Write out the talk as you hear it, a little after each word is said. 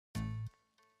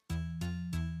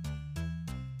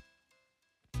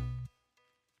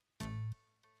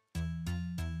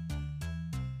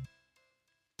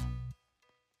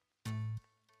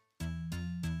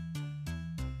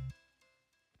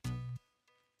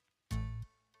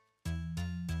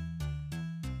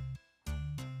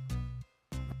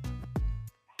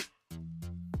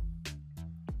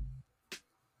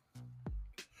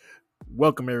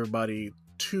Welcome, everybody,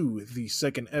 to the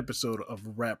second episode of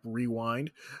Rap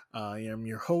Rewind. I am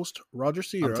your host, Roger I'm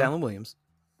Sierra, Talon Williams.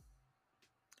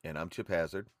 And I'm Chip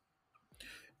Hazard.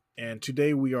 and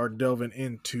today we are delving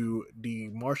into the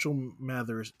Marshall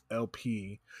Mathers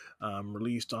LP,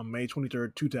 released on May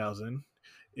 23rd, 2000.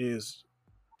 Is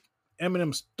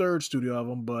Eminem's third studio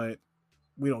album, but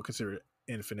we don't consider it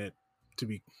Infinite to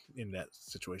be in that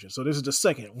situation. So this is the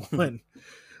second one.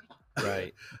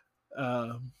 Right.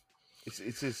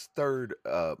 It's his third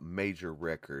major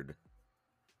record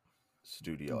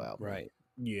studio album. Right.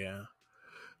 Yeah.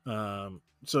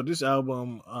 So this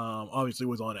album obviously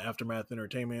was on Aftermath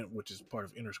Entertainment, which is part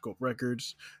of Interscope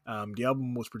Records. The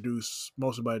album was produced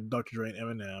mostly by Dr. Dre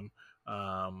and Eminem,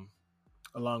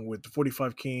 along with the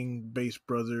 45 King, Bass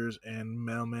Brothers, and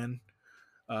Mailman.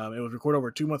 It was recorded over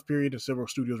a 2-month period in several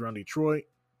studios around Detroit,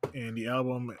 and the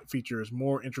album features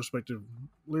more introspective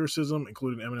lyricism,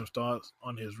 including Eminem's thoughts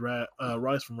on his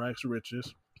rise from rags to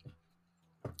riches.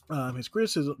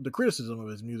 The criticism of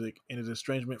his music, and his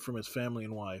estrangement from his family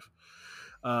and wife.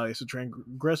 It's a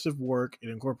transgressive work. It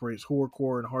incorporates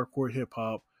horrorcore and hardcore hip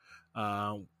hop,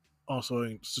 also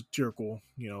in satirical,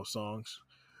 songs.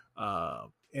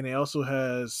 And it also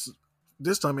has,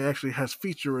 this time it actually has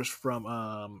features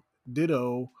from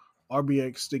Ditto,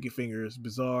 RBX, Sticky Fingers,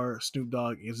 Bizarre, Snoop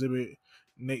Dogg, Exhibit,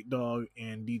 Nate Dogg,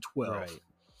 and D12. Right.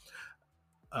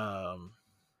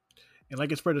 And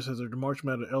like its predecessor, the March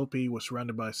Madness LP was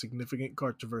surrounded by significant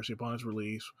controversy upon its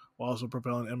release, while also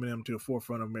propelling Eminem to the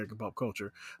forefront of American pop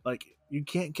culture. Like, you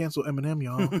can't cancel Eminem,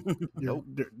 y'all. Nope.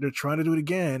 They're trying to do it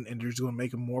again, and they're just going to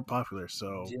make him more popular.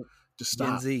 So just stop.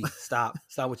 Gen Z, stop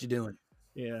what you're doing.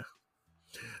 Yeah.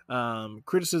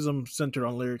 Criticism centered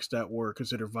on lyrics that were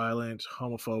considered violent,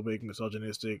 homophobic,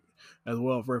 misogynistic, as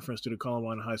well as reference to the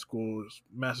Columbine High School's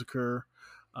massacre.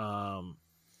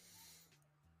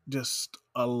 Just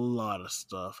a lot of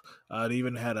stuff. They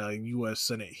even had a U.S.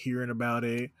 Senate hearing about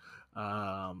it.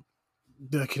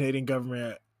 The Canadian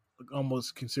government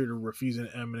almost considered refusing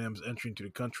Eminem's entry into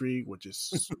the country, which is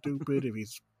stupid. If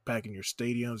he's packing your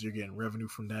stadiums, you're getting revenue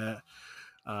from that.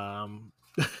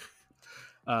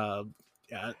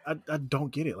 Yeah, I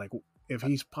don't get it. Like, if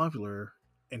he's popular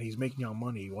and he's making y'all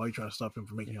money, why are you trying to stop him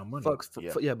from making y'all money?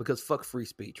 Because fuck free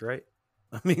speech, right?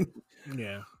 I mean,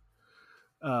 yeah.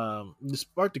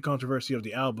 Despite the controversy of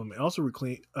the album, it also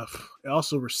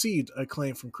received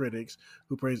acclaim from critics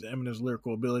who praised Eminem's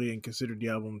lyrical ability and considered the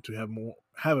album to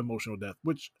have emotional depth,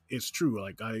 which is true.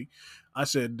 Like I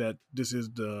said that this is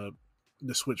the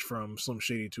switch from Slim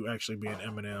Shady to actually being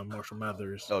Eminem, Marshall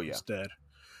Mathers instead.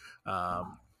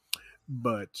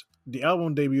 But the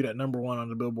album debuted at number 1 on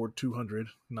the Billboard 200,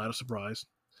 not a surprise.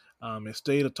 It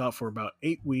stayed atop for about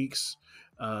 8 weeks,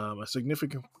 a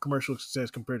significant commercial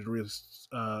success compared to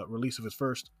the release of his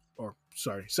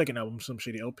second album, Slim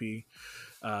Shady LP.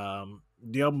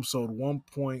 The album sold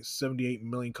 1.78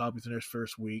 million copies in its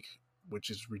first week, which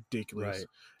is ridiculous. Right.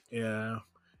 Yeah,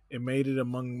 it made it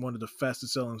among one of the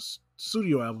fastest selling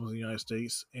studio albums in the United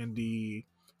States, and the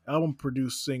album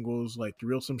produced singles like The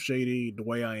Real Slim Shady, The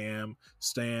Way I Am,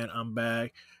 Stan, I'm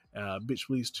Back, Bitch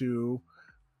Please 2,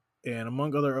 and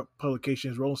among other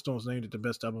publications, Rolling Stones named it the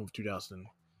best album of 2000.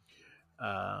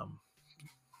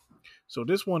 So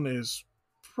this one is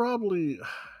probably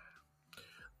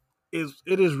it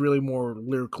is really more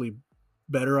lyrically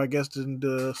better, I guess, than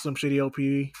the Slim Shady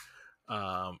LP.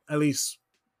 At least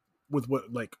with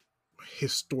what like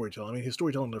his storytelling. I mean, his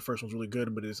storytelling in the first one's really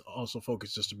good, but it's also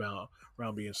focused just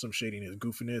around being Slim Shady and his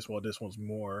goofiness, while this one's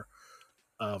more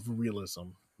of realism.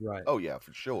 Right. Oh yeah,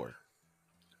 for sure.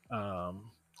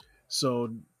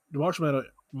 So the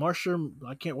Marshall,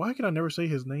 why can I never say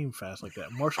his name fast like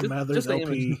that? Marshall Mathers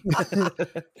LP.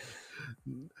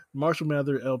 Marshall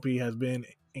Mathers LP has been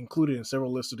included in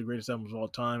several lists of the greatest albums of all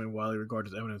time and widely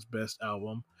regarded as Eminem's best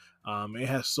album. It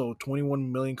has sold 21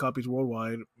 million copies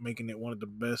worldwide, making it one of the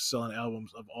best-selling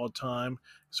albums of all time.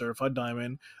 Certified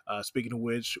Diamond. Speaking of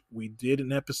which, we did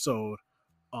an episode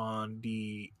on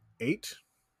the 8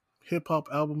 hip-hop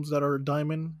albums that are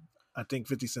Diamond. I think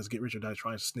 50 Cent's Get Rich or Die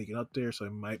trying to sneak it up there, so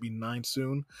it might be 9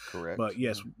 soon. Correct. But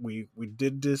yes, we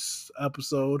did this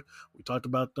episode. We talked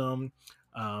about them.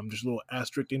 There's a little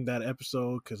asterisk in that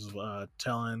episode because of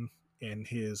Talon and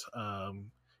his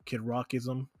Kid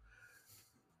Rockism.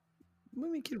 What do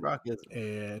you mean Kid Rockism?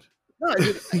 And no,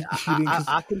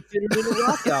 I considered it a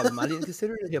rock album. I didn't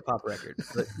consider it a hip hop record,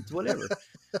 but it's whatever.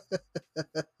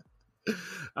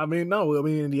 I mean, no. I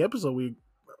mean, in the episode, we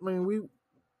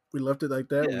left it like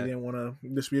that. Yeah. We didn't want to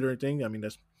dispute or anything. I mean,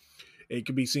 it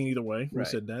could be seen either way. We Right.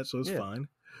 said that, so it's fine.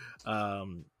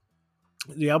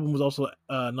 The album was also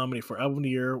nominated for Album of the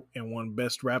Year and won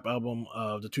Best Rap Album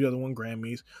of the 2001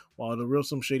 Grammys, while The Real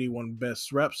Slim Shady won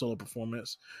Best Rap Solo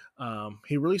Performance.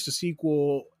 He released a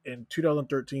sequel in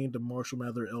 2013 to Marshall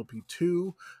Mathers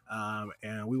LP2,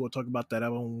 and we will talk about that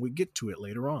album when we get to it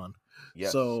later on.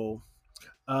 Yes. So,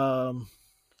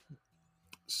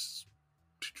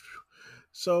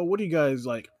 what do you guys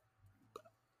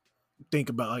think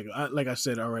about? Like I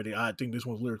said already, I think this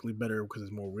one's lyrically better because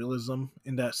it's more realism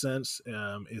in that sense.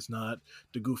 It's not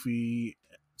the goofy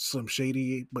Slim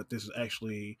Shady, but this is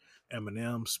actually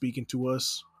Eminem speaking to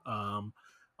us on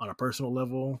a personal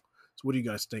level. So what do you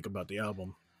guys think about the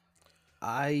album?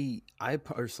 I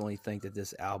personally think that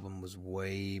this album was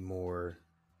way more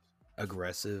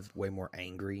aggressive, way more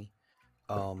angry,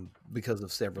 because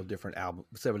of several different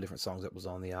songs that was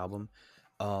on the album.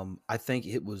 I think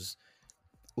it was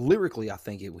lyrically,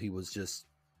 he was just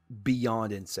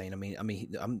beyond insane. I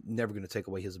mean, I'm never going to take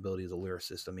away his ability as a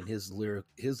lyricist. I mean, his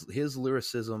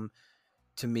lyricism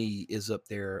to me is up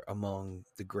there among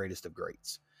the greatest of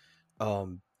greats.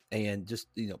 And just,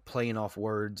 playing off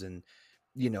words and,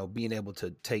 being able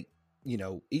to take,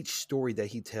 each story that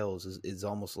he tells is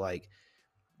almost like,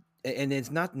 and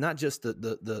it's not just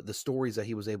the stories that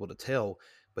he was able to tell,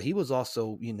 but he was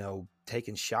also,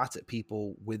 taking shots at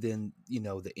people within,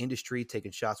 the industry,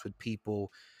 taking shots with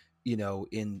people,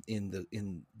 in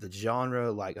the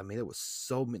genre. Like, I mean, there was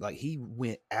so many, like, he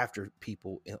went after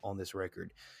people on this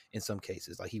record in some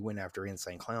cases. Like, he went after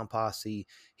Insane Clown Posse.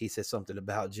 He said something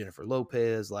about Jennifer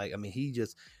Lopez. Like, I mean, he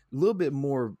just a little bit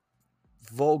more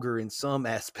vulgar in some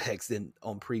aspects than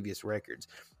on previous records.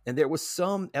 And there was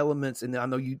some elements, and I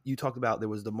know you talked about there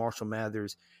was the Marshall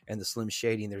Mathers and the Slim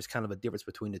Shady, and there's kind of a difference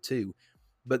between the two.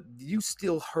 But you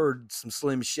still heard some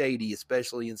Slim Shady,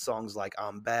 especially in songs like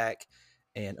I'm Back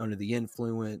and Under the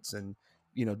Influence and,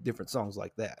 different songs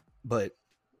like that. But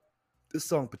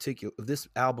this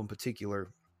album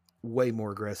particular, way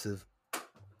more aggressive.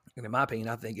 And in my opinion,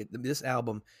 I think this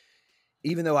album,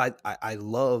 even though I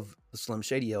love the Slim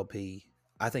Shady LP,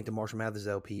 I think the Marshall Mathers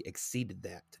LP exceeded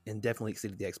that and definitely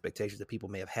exceeded the expectations that people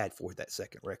may have had for that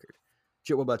second record.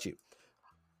 Chip, what about you?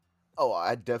 Oh,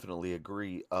 I definitely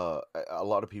agree. A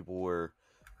lot of people were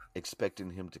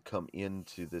expecting him to come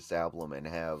into this album and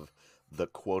have the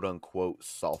quote unquote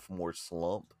sophomore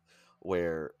slump,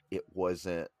 where it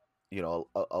wasn't,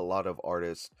 a lot of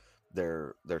artists,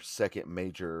 their second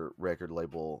major record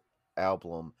label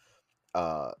album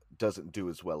doesn't do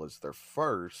as well as their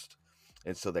first,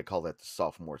 and so they call that the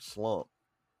sophomore slump.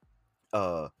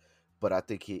 But I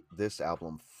think this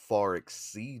album far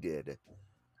exceeded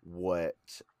what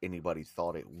anybody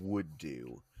thought it would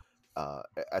do.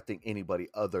 I think anybody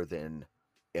other than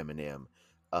Eminem,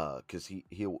 because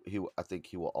I think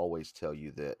he will always tell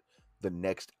you that the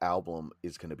next album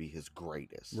is going to be his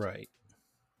greatest. Right.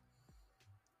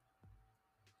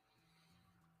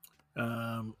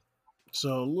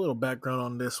 So a little background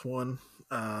on this one.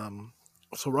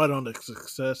 So right on the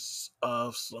success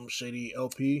of Slim Shady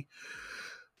LP,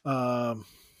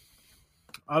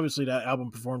 obviously that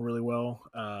album performed really well.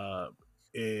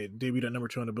 It debuted at number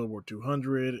 2 on the Billboard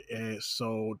 200. It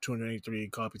sold 283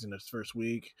 copies in its first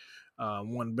week.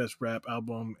 Won Best Rap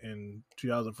Album in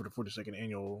 2000 for the 42nd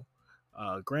annual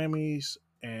Grammys,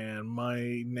 and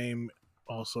My Name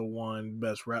also won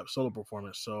Best Rap Solo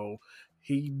Performance. So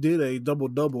he did a double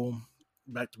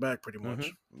back to back, pretty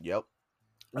much. Mm-hmm. Yep.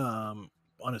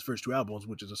 On his first two albums,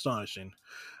 which is astonishing.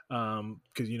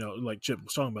 Because like Chip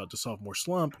was talking about, the sophomore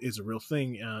slump is a real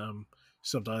thing.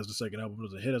 Sometimes the second album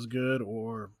doesn't hit as good,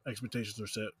 or expectations are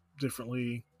set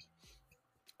differently.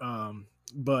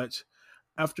 But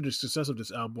after the success of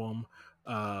this album,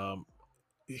 Eminem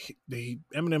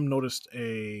noticed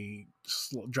a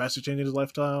drastic change in his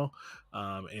lifestyle.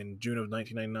 In June of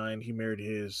 1999, he married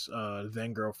his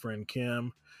then girlfriend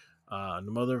Kim, the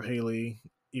mother of Haley.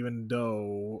 Even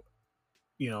though,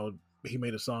 he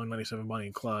made a song 97 Bonnie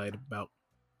and Clyde about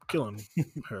killing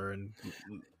her, and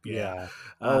yeah.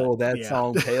 That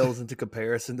song pales into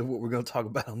comparison to what we're going to talk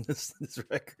about on this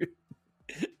record.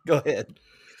 Go ahead.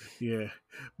 Yeah,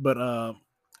 but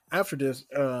after this,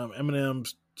 Eminem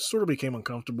sort of became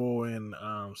uncomfortable and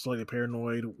slightly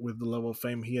paranoid with the level of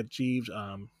fame he had achieved.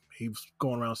 He was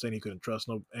going around saying he couldn't trust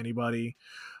anybody.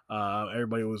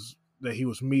 Everybody that he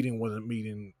was meeting wasn't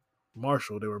meeting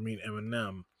Marshall; they were meeting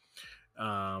Eminem.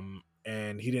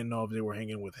 And he didn't know if they were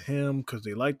hanging with him because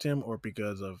they liked him or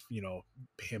because of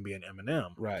him being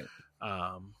Eminem. Right.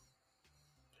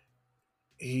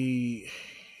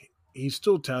 He's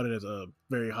still touted as a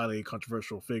very highly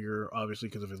controversial figure, obviously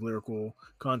because of his lyrical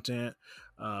content.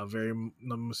 Very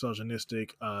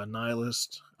misogynistic,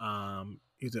 nihilist.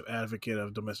 He's an advocate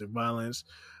of domestic violence,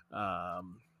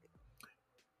 um,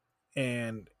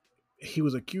 and he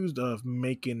was accused of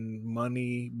making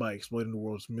money by exploiting the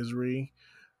world's misery.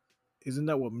 Isn't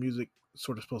that what music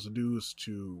sort of supposed to do? Is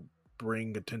to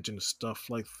bring attention to stuff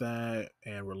like that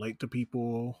and relate to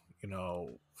people? You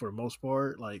know, for the most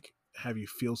part, like have you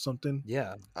feel something?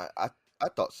 Yeah, I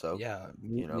thought so. yeah,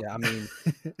 You know, yeah.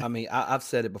 I've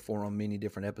said it before on many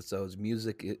different episodes.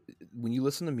 Music, when you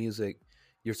listen to music,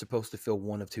 you're supposed to feel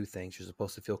one of two things. You're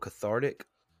supposed to feel cathartic,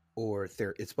 or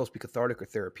it's supposed to be cathartic or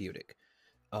therapeutic.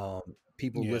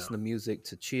 People Yeah, listen to music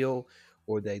to chill,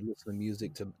 or they listen to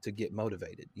music to get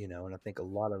motivated. And I think a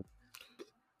lot of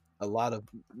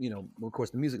of course,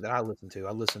 the music that I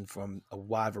listen from a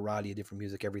wide variety of different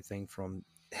music, everything from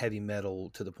heavy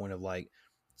metal to the point of like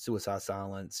Suicide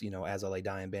Silence, As I Lay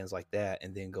Dying, bands like that,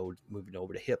 and then go moving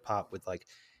over to hip hop with like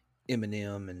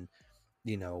Eminem and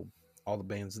you know all the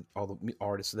bands, all the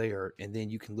artists there, and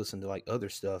then you can listen to like other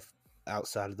stuff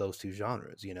outside of those two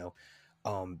genres,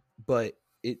 but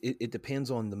it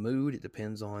depends on the mood. It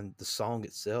depends on the song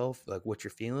itself, like what you're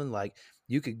feeling. Like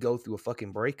you could go through a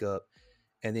fucking breakup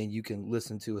and then you can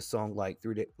listen to a song like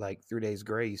 3 Days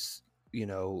Grace,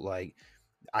 like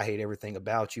I hate everything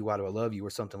about you, why do I love you, or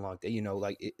something like that.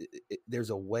 Like there's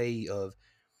a way of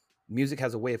music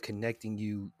has a way of connecting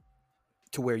you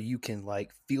to where you can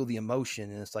like feel the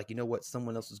emotion, and it's like, what,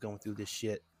 someone else is going through this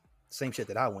shit, same shit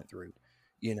that I went through,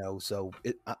 so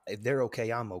if they're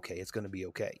okay, I'm okay, it's going to be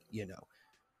okay.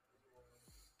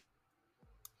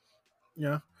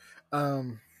 yeah.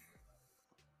 Um,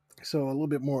 so a little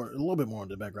bit more on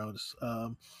the background.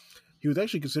 He was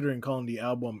actually considering calling the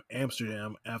album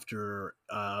Amsterdam after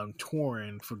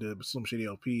touring for the Slim Shady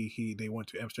LP. They went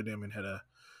to Amsterdam and had a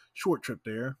short trip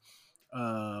there.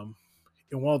 And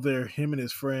while there, him and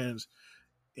his friends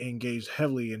engaged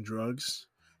heavily in drugs.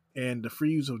 And the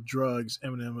free use of drugs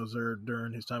Eminem observed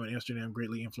during his time in Amsterdam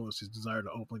greatly influenced his desire to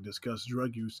openly discuss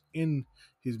drug use in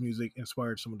his music,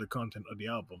 inspired some of the content of the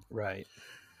album. Right.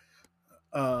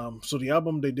 So the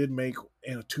album they did make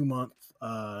in a 2-month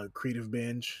creative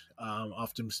binge,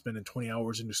 often spending 20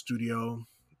 hours in the studio.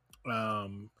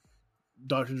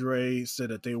 Dr. Dre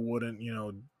said that they wouldn't,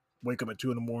 wake up at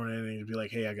 2 a.m. and be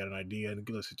like, "Hey, I got an idea," and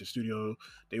let's hit the studio.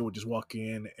 They would just walk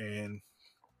in and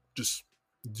just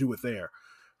do it there.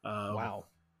 Wow.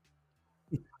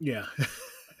 Yeah.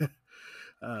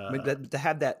 I mean, to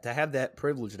have that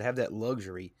privilege, to have that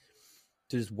luxury,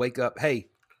 to just wake up, hey,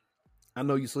 I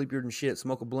know you sleepier than shit,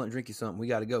 smoke a blunt, drink you something, we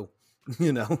got to go,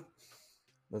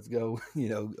 let's go,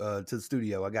 to the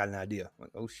studio. I got an idea.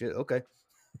 Like, oh shit, okay.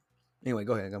 Anyway,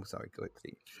 go ahead. I'm sorry. Go ahead,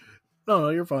 Steve. No,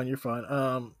 you're fine. You're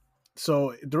fine.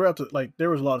 So throughout there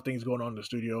was a lot of things going on in the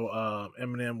studio.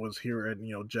 Eminem was here at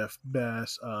Jeff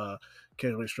Bass,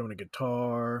 casually strumming a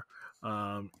guitar.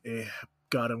 It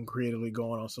got him creatively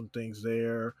going on some things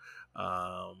there.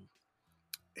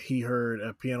 He heard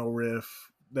a piano riff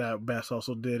that Bass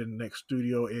also did in the next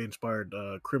studio. It inspired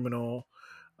Criminal,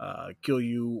 Kill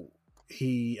You.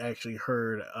 He actually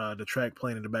heard the track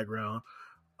playing in the background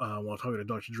while talking to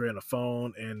Dr. Dre on the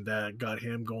phone, and that got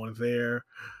him going there.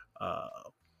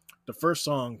 The first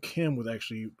song, Kim was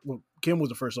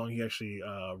the first song he actually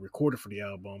recorded for the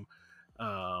album.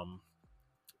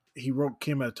 He wrote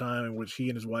Kim at a time in which he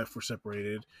and his wife were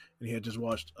separated, and he had just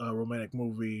watched a romantic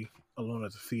movie alone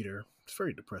at the theater. It's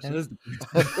very depressing.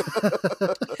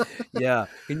 Yeah.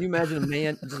 Can you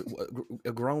imagine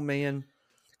a grown man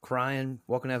crying,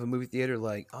 walking out of a movie theater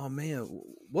like, oh man,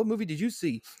 what movie did you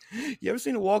see? You ever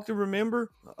seen A Walk to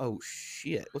Remember? Oh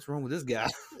shit, what's wrong with this guy?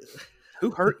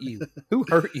 Who hurt you? Who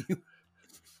hurt you?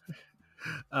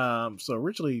 So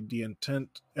originally he intended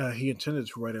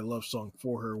to write a love song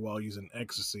for her while using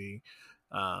ecstasy.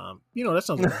 That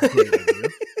sounds like a great idea.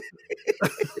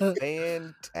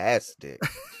 Fantastic.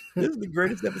 This is the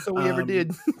greatest episode we ever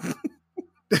did.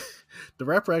 The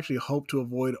rapper actually hoped to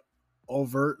avoid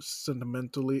overt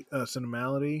sentimentality,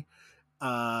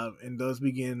 and does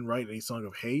begin writing a song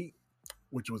of hate,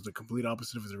 which was the complete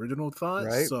opposite of his original thought.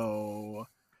 Right. So,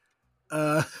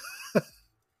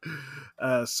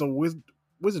 so with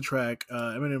the track,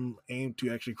 Eminem aimed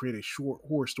to actually create a short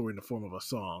horror story in the form of a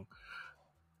song.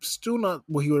 Still not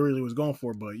what he really was going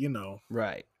for, but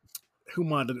right. Who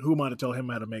am I to tell him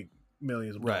how to make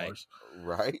millions of dollars?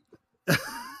 Right.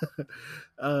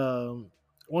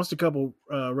 Once the couple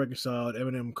reconciled,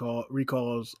 Eminem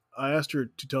recalls, "I asked her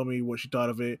to tell me what she thought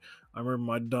of it. I remember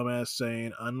my dumbass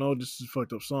saying, 'I know this is a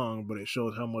fucked up song, but it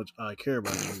shows how much I care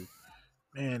about you.'"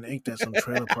 Man, ain't that some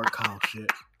Trailer Park Kyle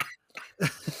shit?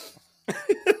 Was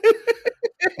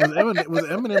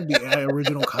Eminem the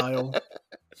original Kyle?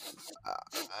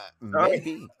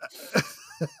 Maybe.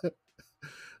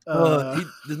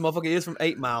 This motherfucker is from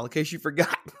 8 Mile, in case you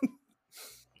forgot.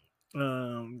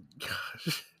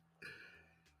 Gosh.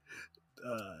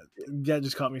 That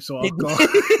just caught me so off guard.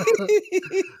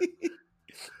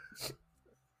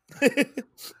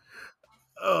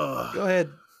 Go ahead.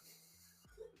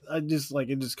 It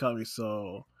just caught me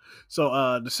so.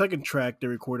 So the second track they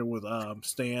recorded with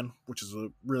Stan, which is a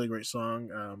really great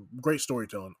song. Great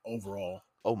storytelling overall.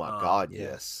 Oh my God,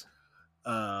 yes.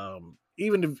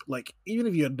 Even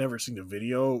if you had never seen the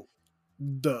video,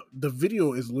 the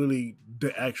video is literally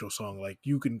the actual song. Like,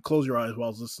 you can close your eyes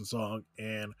while listening to the song,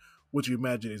 and what you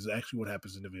imagine is actually what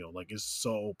happens in the video. Like, it's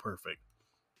so perfect.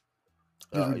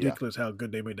 It's ridiculous how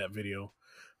good they made that video.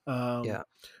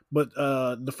 But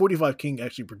the 45 King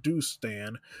actually produced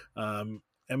Stan.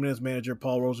 Eminem's manager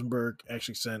Paul Rosenberg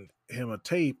actually sent him a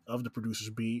tape of the producer's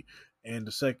beat, and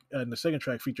the second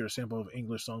track featured a sample of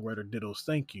English songwriter Ditto's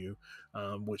 "Thank You,"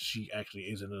 which she actually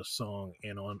is in the song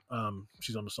and on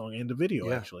she's on the song and the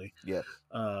video actually. Yeah.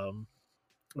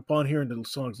 Upon hearing the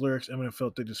song's lyrics, Eminem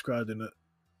felt they described an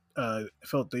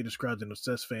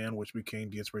obsessed fan, which became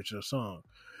the inspiration of the song.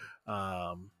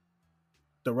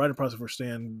 The writing process for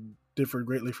Stan differed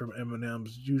greatly from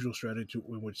Eminem's usual strategy,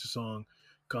 in which song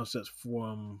concepts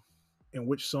form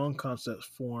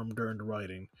during the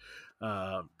writing.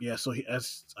 So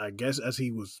as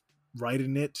he was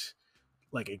writing it,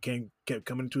 like, it kept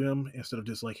coming to him instead of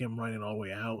just like him writing all the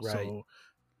way out. Right. So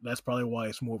that's probably why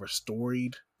it's more of a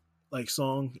storied like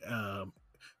song.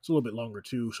 It's a little bit longer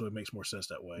too, so it makes more sense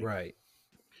that way. Right.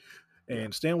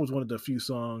 And Stan was one of the few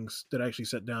songs that I actually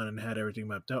sat down and had everything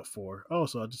mapped out for. Oh,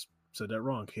 so I just said that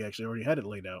wrong. He actually already had it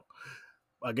laid out.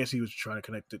 I guess he was trying to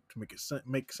connect it to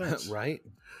make sense. Right.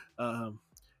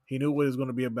 He knew what it was going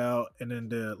to be about, and then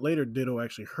later Ditto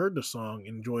actually heard the song,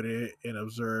 enjoyed it, and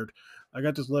observed, "I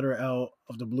got this letter out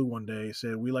of the blue one day. It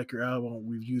said, 'We like your album.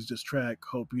 We've used this track.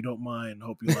 Hope you don't mind.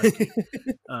 Hope you like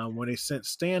it.'" When they sent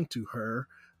Stan to her,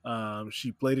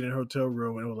 she played it in her hotel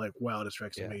room, and it was like, "Wow, this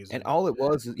track's amazing." And all it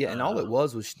was,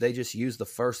 was they just used the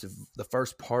first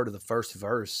part of the first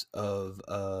verse of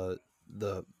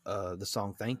the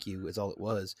song "Thank You" is all it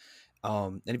was.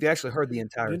 And if you actually heard the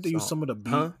entire, did they use some of the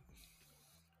beat? Huh?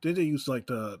 Did they use like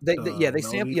they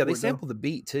sampled the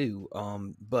beat too.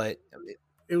 But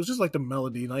it was just like the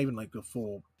melody, not even like the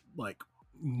full like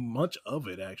much of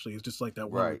it. Actually, it's just like that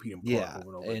one repeating part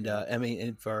over and over. And I mean,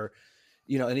 and for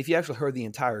and if you actually heard the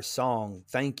entire song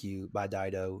 "Thank You" by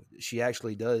Dido, she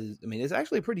actually does. I mean, it's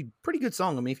actually a pretty good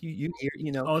song. I mean, if you hear,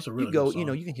 it's a really you go, good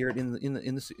song. you can hear it in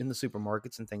the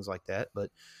supermarkets and things like that. But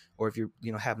or if you're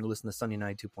happen to listen to Sunday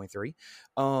 92.3,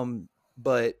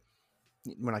 but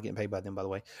we're not getting paid by them, by the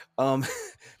way.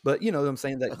 But you know what I'm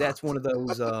saying, that's one of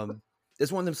those.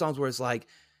 It's one of them songs where it's like,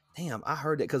 damn, I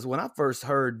heard that, because when I first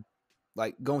heard,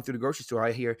 like, going through the grocery store,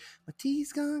 I hear "My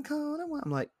tea's gone cold." I'm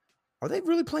like, are they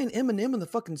really playing Eminem in the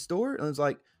fucking store? And it's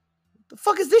like, the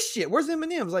fuck is this shit? Where's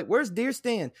Eminem? It's like, where's Dear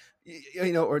Stan?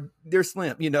 Or Dear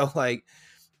Slim? Like,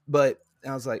 but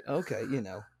I was like, okay,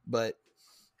 but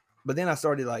then I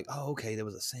started like, oh, okay, there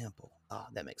was a sample. Oh,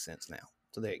 that makes sense now.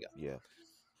 So there you go. Yeah.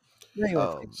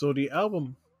 Anyway, so the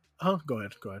album, go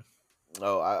ahead.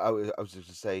 Oh, I was just going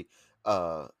to say,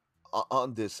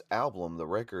 on this album, the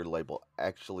record label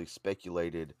actually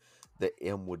speculated that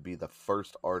M would be the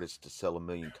first artist to sell 1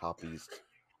 million copies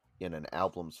in an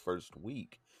album's first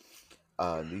week.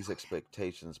 These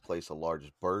expectations place a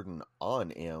large burden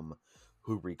on M,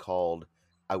 who recalled,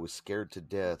 "I was scared to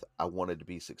death. I wanted to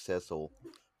be successful,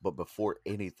 but before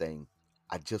anything,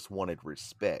 I just wanted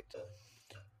respect."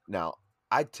 Now,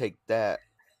 I take that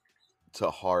to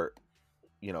heart,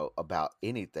 about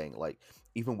anything. Like,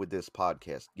 even with this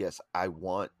podcast, yes, I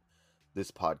want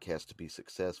this podcast to be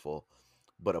successful,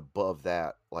 but above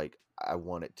that, like, I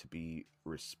want it to be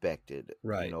respected.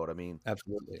 Right. You know what I mean?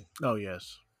 Absolutely. Oh,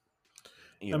 yes.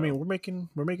 I mean, we're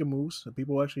making moves.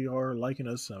 People actually are liking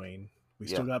us. I mean, we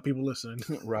still got people listening.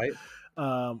 Right.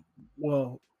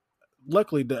 Well,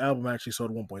 luckily the album actually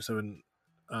sold 1.7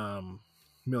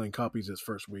 million copies its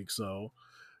first week, so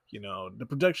the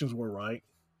projections were right.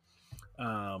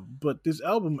 But this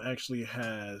album actually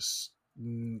has,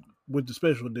 with the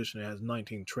special edition, it has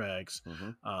 19 tracks.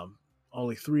 Mm-hmm.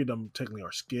 Only 3 of them technically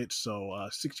are skits, so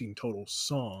 16 total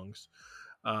songs.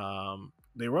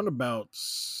 They run about,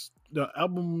 the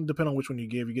album, depending on which one you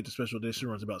get the special edition,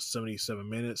 runs about 77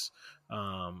 minutes.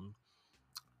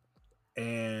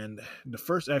 And the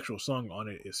first actual song on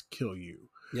it is "Kill You."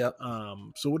 Yep.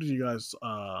 So what did you guys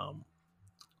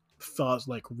thoughts,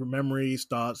 like memories,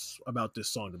 thoughts about this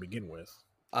song to begin with?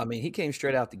 I mean, he came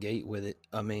straight out the gate with it.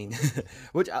 I mean,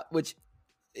 which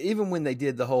even when they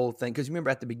did the whole thing, because you remember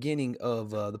at the beginning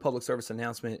of the public service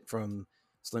announcement from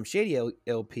Slim Shady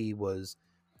LP was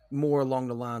more along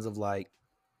the lines of like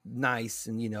nice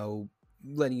and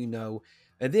letting you know.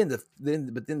 And then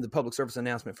the public service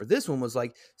announcement for this one was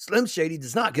like, Slim Shady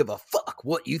does not give a fuck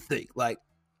what you think. Like,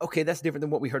 okay, that's different than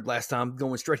what we heard last time,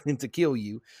 going straight into Kill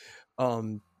You.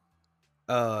 So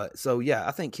yeah,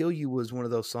 I think Kill You was one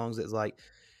of those songs that's like,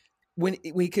 when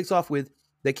he kicks off with,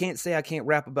 they can't say I can't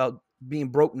rap about being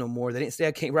broke no more. They didn't say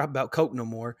I can't rap about coke no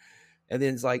more. And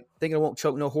then it's like, thinking I won't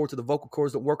choke no whore to the vocal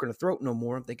cords don't work in the throat no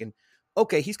more. I'm thinking,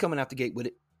 okay, he's coming out the gate with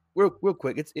it real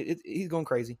quick. He's going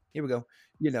crazy. Here we go.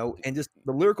 And just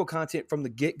the lyrical content from the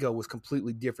get-go was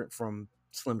completely different from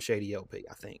Slim Shady LP,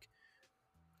 I think.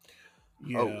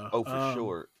 Yeah. For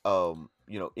sure.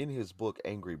 In his book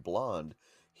Angry Blonde,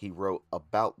 he wrote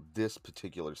about this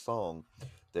particular song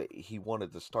that he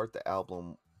wanted to start the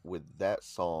album with that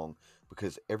song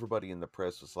because everybody in the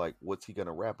press was like, what's he going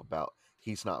to rap about?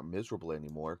 He's not miserable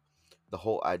anymore. The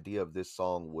whole idea of this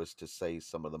song was to say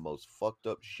some of the most fucked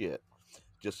up shit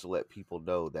just to let people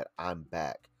know that I'm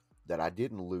back, that I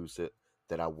didn't lose it,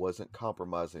 that I wasn't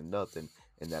compromising nothing,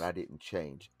 and that I didn't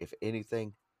change. If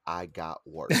anything, I got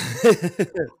worse.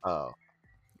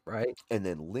 Right. And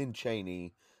then Lynn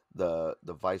Cheney, the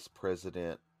vice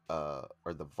president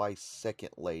or the vice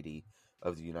second lady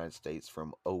of the United States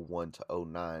from 01 to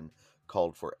 09,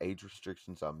 called for age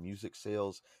restrictions on music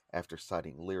sales after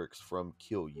citing lyrics from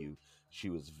Kill You. She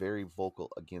was very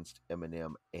vocal against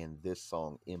Eminem and this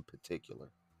song in particular.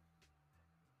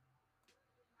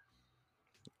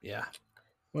 Yeah.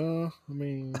 Well, I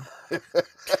mean,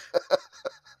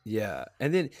 yeah.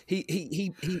 And then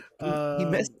he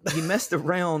messed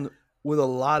around with a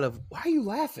lot of. Why are you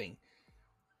laughing?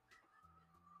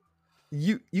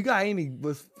 You got Amy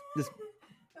with this.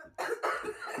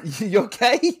 You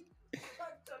okay?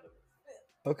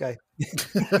 Okay.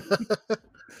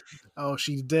 Oh,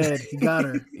 she's dead. He got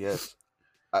her. Yes.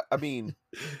 I mean,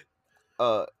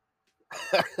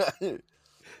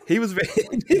 he was very.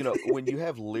 When you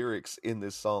have lyrics in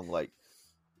this song like,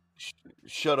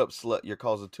 shut up, slut, you're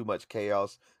causing too much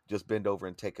chaos. Just bend over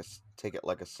and take it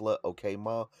like a slut, okay,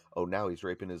 ma? Oh, now he's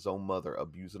raping his own mother,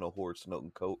 abusing a whore,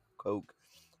 snorting coke,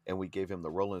 and we gave him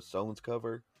the Rolling Stones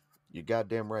cover. You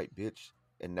goddamn right, bitch.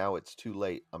 And now it's too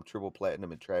late. I'm triple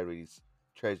platinum and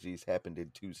tragedies happened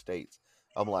in 2 states.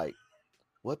 I'm like,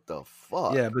 what the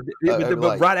fuck? Yeah,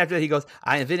 but right after that, he goes,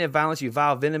 I invented violence, you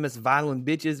vile, venomous, violent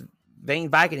bitches,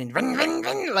 vain Vicodin,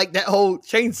 like that whole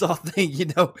chainsaw thing,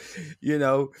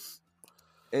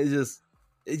 It's just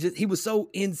he was so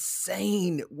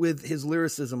insane with his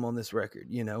lyricism on this record,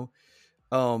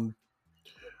 Well,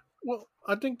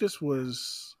 I think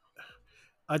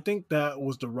that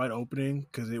was the right opening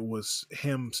because it was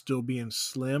him still being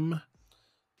Slim,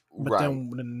 but then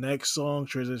the next song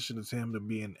transitions him to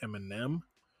being Eminem.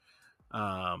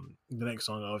 The next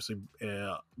song, obviously,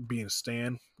 being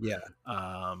Stan. Yeah.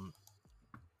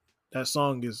 That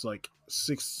song is like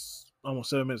almost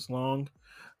 7 minutes long.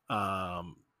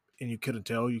 And you couldn't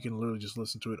tell. You can literally just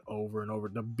listen to it over and over.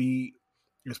 The beat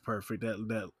is perfect.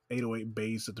 That 808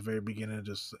 bass at the very beginning,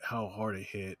 just how hard it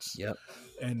hits. Yep.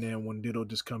 And then when Diddle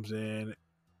just comes in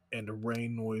and the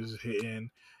rain noise is hitting,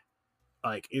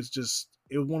 like it's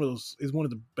one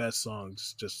of the best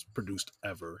songs just produced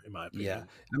ever, in my opinion.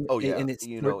 Yeah. Oh yeah. And it's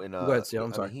go ahead, Sam,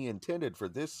 I'm sorry. He intended for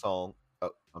this song.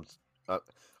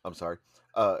 I'm sorry.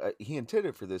 He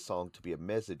intended for this song to be a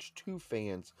message to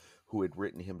fans who had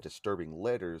written him disturbing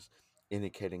letters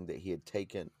indicating that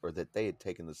they had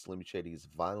taken the Slim Shady's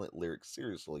violent lyrics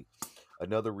seriously.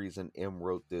 Another reason M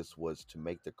wrote this was to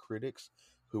make the critics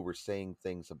who were saying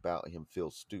things about him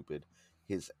feel stupid.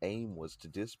 His aim was to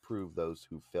disprove those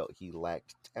who felt he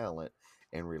lacked talent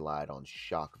and relied on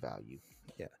shock value.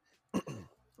 Yeah.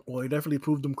 Well, he definitely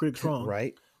proved them critics wrong.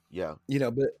 Right. Yeah.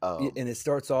 But and it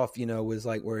starts off, was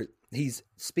like where he's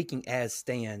speaking as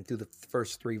Stan through the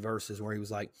first 3 verses where he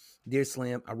was like, Dear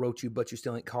Slim, I wrote you, but you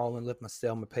still ain't calling. Left my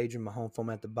cell, my pager, my home phone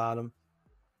at the bottom.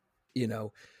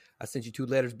 I sent you 2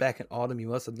 letters back in autumn. You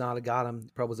must have not have got them.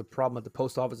 Probably was a problem at the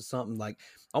post office or something. Like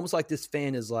almost like this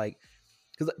fan is like,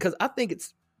 because I think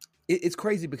it's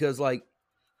crazy because like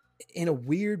in a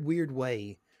weird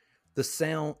way, the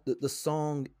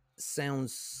song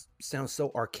sounds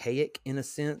so archaic in a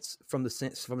sense from the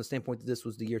standpoint that this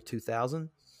was the year 2000,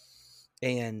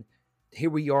 and here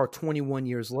we are 21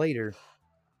 years later,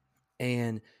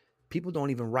 and people don't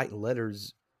even write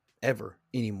letters ever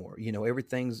anymore.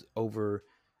 Everything's over,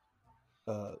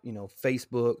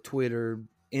 Facebook, Twitter,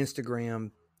 Instagram,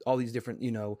 all these different,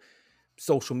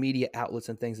 social media outlets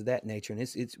and things of that nature. And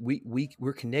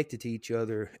we're connected to each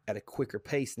other at a quicker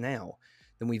pace now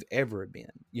than we've ever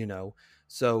been,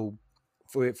 So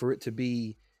for it to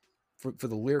be for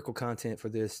the lyrical content for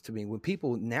this to me. When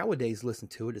people nowadays listen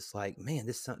to it, it's like, man,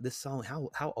 this song,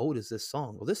 how old is this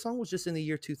song? Well, this song was just in the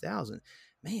year 2000.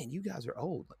 Man, you guys are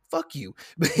old. Like, fuck you.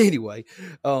 But anyway,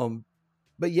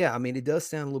 but yeah, I mean, it does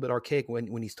sound a little bit archaic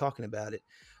when he's talking about it.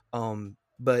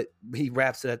 But he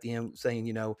wraps it at the end saying,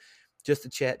 you know, just to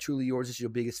chat, truly yours, is your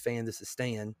biggest fan. This is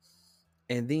Stan.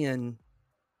 And then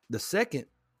the second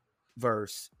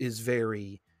verse is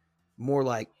very more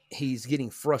like he's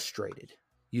getting frustrated.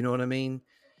 You know what I mean?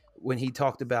 When he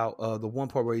talked about the one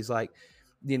part where he's like,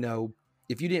 you know,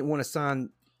 if you didn't want to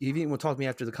talk to me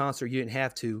after the concert, you didn't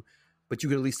have to, but you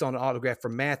could at least on an autograph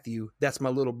from Matthew. That's my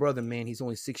little brother, man. He's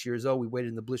only 6 years old. We waited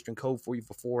in the blistering cold for you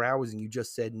for 4 hours and you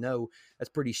just said no. That's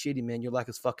pretty shitty, man. You're like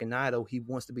his fucking idol. He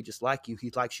wants to be just like you.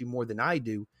 He likes you more than I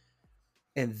do.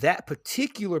 And that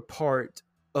particular part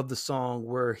of the song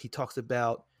where he talks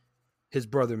about his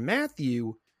brother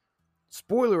Matthew,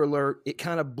 spoiler alert, it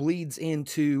kind of bleeds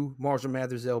into Marshall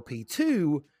Mathers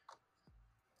LP2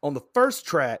 on the first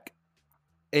track.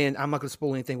 And I'm not going to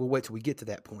spoil anything. We'll wait till we get to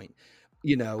that point,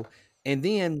 you know. And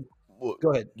then,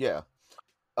 go ahead. Yeah.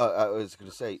 I was going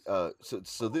to say,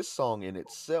 so this song in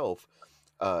itself,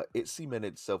 it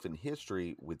cemented itself in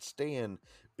history with Stan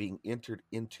being entered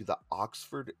into the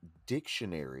Oxford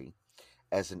Dictionary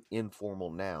as an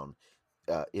informal noun.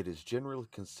 It is generally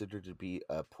considered to be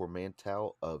a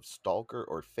portmanteau of stalker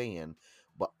or fan,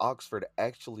 but Oxford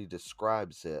actually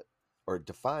describes it or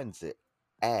defines it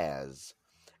as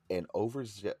an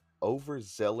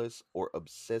overzealous or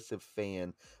obsessive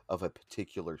fan of a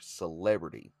particular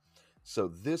celebrity. So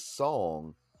this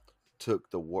song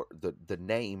took the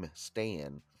name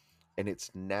Stan, and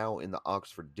it's now in the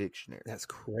Oxford Dictionary. That's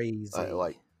crazy.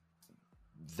 Like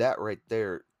that right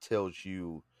there tells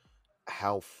you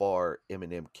how far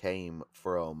Eminem came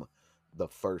from the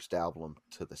first album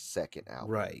to the second album.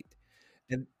 Right.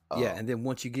 And yeah, and then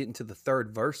once you get into the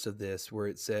third verse of this, where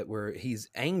it's at, where he's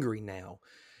angry now,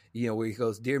 you know, where he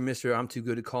goes, "Dear Mister, I'm too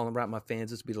good to call and write my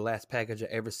fans. This will be the last package I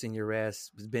ever send your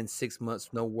ass. It's been 6 months,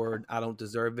 no word. I don't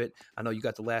deserve it. I know you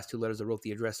got the last 2 letters. I wrote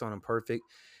the address on them perfect."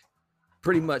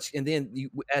 Pretty much. And then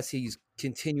as he's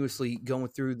continuously going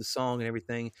through the song and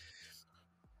everything,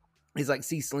 he's like,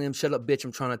 "See, Slim, shut up, bitch.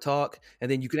 I'm trying to talk." And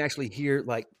then you can actually hear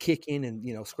like kicking and,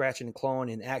 you know, scratching and clawing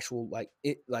and actual like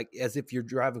as if you're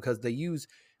driving, because they use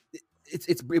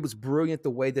it was brilliant the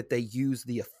way that they use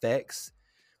the effects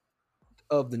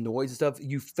of the noise and stuff.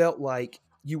 You felt like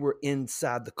you were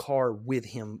inside the car with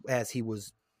him as he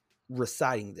was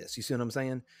reciting this. You see what I'm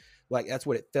saying? Like that's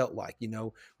what it felt like, you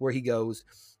know, where he goes,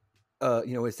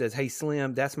 you know, it says, "Hey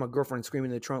Slim, that's my girlfriend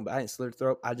screaming in the trunk, but I didn't slit her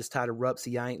throat. I just tied her up.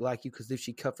 See, I ain't like you, because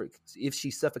if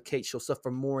she suffocates, she'll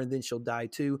suffer more, and then she'll die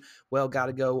too. Well,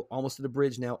 gotta go. Almost to the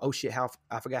bridge now. Oh shit,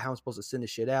 I forgot how I'm supposed to send this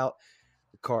shit out."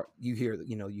 The car, you hear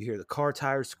the car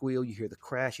tires squeal, you hear the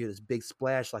crash, you hear this big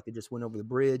splash like they just went over the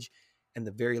bridge. And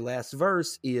the very last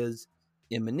verse is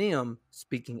Eminem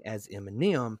speaking as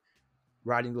Eminem,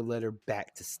 writing the letter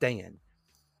back to Stan.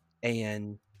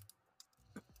 And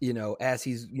you know, as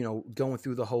he's, you know, going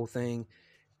through the whole thing,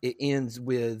 it ends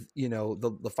with, you know,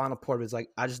 the final part of it is like,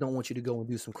 "I just don't want you to go and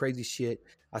do some crazy shit.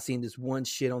 I seen this one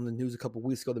shit on the news a couple of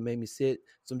weeks ago that made me sick.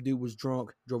 Some dude was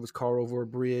drunk, drove his car over a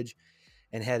bridge,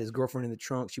 and had his girlfriend in the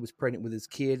trunk. She was pregnant with his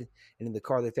kid. And in the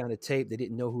car, they found a tape. They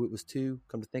didn't know who it was to.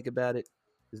 Come to think about it,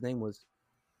 his name was,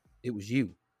 it was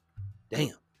you.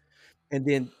 Damn." And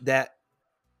then that,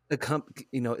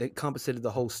 you know, it compensated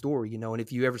the whole story, you know. And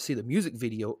if you ever see the music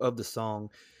video of the song,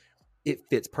 it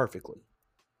fits perfectly.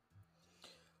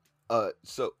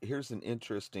 So here's an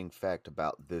interesting fact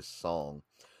about this song.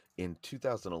 In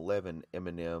 2011,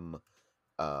 Eminem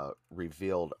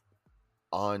revealed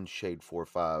on Shade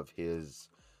 45, his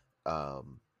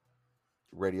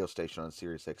radio station on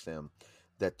Sirius XM,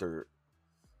 that there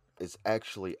is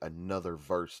actually another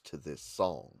verse to this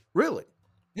song. Really?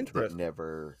 Interesting. That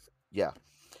never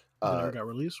got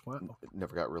released. Wow.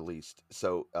 Never got released.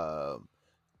 So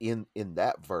in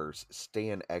that verse,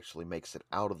 Stan actually makes it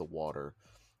out of the water,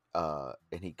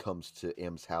 and he comes to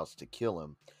M's house to kill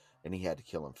him, and he had to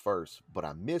kill him first, but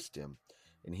I missed him,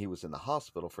 and he was in the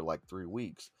hospital for like 3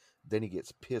 weeks. Then he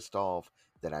gets pissed off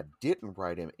that I didn't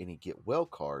write him any get well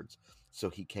cards, so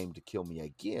he came to kill me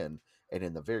again, and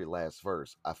in the very last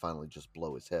verse, I finally just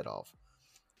blow his head off.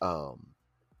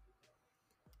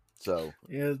 So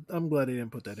yeah, I'm glad they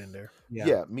didn't put that in there.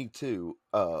 Yeah, me too.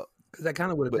 Because that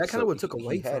kind of would took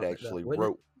away he had from actually it,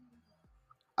 wrote.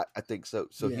 I think so.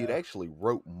 So he had actually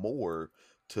wrote more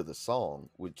to the song,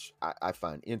 which I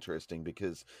find interesting,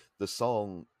 because the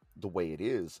song, the way it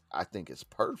is, I think is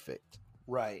perfect.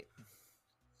 Right.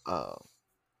 I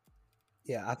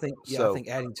think so, I think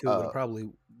adding to it would probably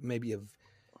maybe have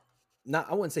not,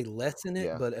 I wouldn't say lessen it,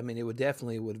 Yeah. but I mean, it would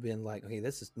have been like, okay,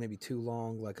 this is maybe too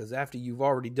long. Like, because after you've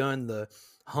already done the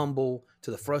humble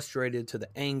to the frustrated to the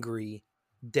angry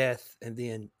death, and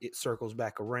then it circles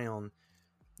back around,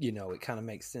 it kind of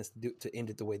makes sense to end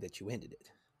it the way that you ended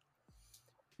it.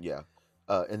 Yeah.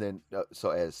 And then,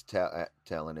 so as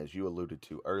Talon, as you alluded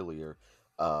to earlier,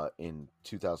 in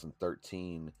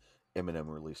 2013, Eminem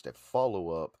released a follow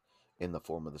up in the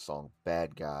form of the song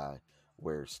Bad Guy,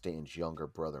 where Stan's younger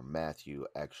brother Matthew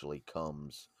actually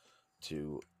comes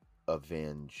to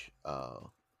avenge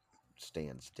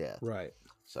Stan's death. Right.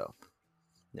 So,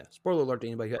 yeah. Spoiler alert to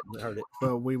anybody who hasn't heard it.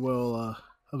 But we will,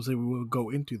 obviously, we will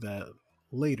go into that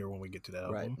later when we get to that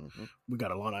album. Right. mhm. We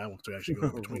got a lot of albums to actually go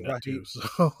between Right. that too.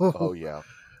 So, Oh yeah.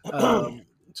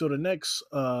 So the next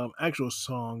actual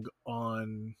song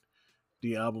on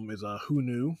the album is "Who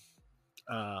Knew."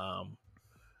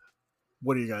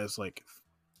 What do you guys like?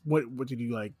 What did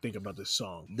you like think about this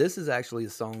song? This is actually a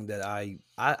song that I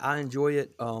enjoy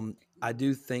it. I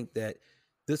do think that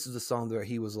this is a song where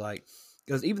he was like,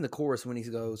 because even the chorus when he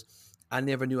goes, "I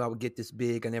never knew I would get this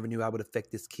big. I never knew I would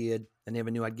affect this kid. I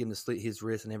never knew I'd give him to slit his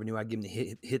wrist. I never knew I'd give him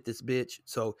to hit this bitch."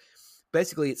 So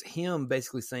basically, it's him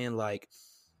basically saying like,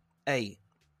 "Hey,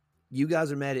 you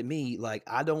guys are mad at me. Like,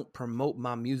 I don't promote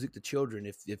my music to children.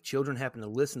 If children happen to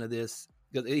listen to this,"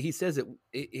 because he says it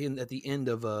at the end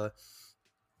of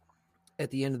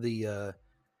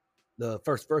the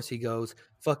first verse, he goes,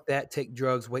 "Fuck that, take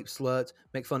drugs, wape sluts,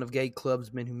 make fun of gay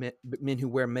clubs, men who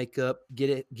wear makeup,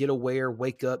 get aware,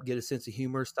 wake up, get a sense of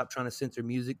humor, stop trying to censor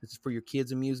music. This is for your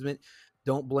kids' amusement.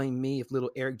 Don't blame me if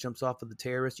little Eric jumps off of the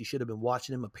terrace. You should have been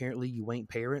watching him. Apparently, you ain't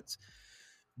parents."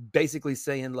 Basically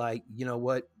saying like, you know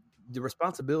what, the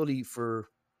responsibility for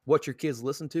what your kids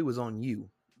listen to is on you.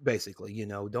 Basically,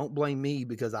 don't blame me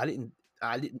because I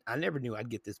never knew I'd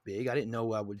get this big. I didn't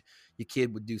know your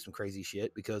kid would do some crazy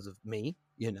shit because of me,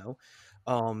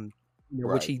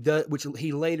 which he does, which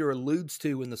he later alludes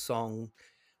to in the song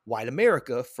 "White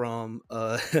America" from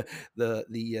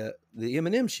the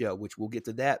Eminem show, which we'll get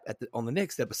to that on the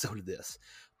next episode of this.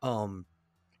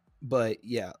 But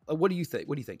yeah, what do you think?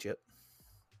 What do you think, Chip?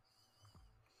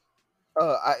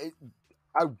 I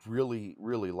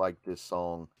really like this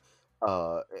song.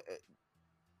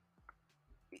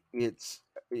 It's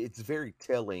very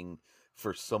telling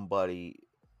for somebody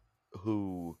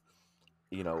who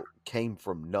came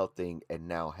from nothing and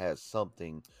now has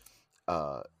something,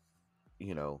 and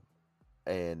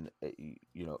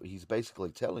he's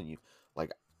basically telling you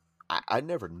like, I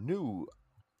never knew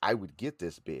I would get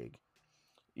this big,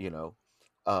 and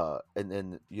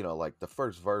then like the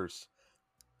first verse,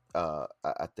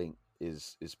 I think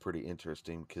is pretty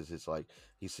interesting because it's like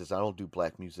he says, "I don't do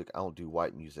black music, I don't do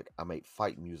white music, I make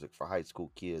fight music for high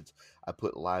school kids. I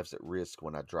put lives at risk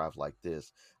when I drive like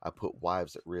this. I put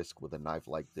wives at risk with a knife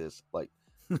like this." Like,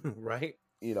 right?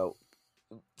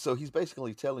 So he's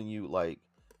basically telling you like,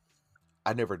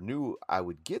 I never knew I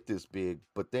would get this big,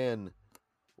 but then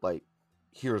like,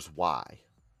 here's why,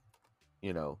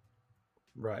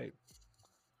 Right.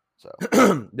 So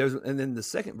and then the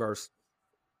second verse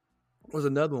was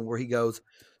another one where he goes,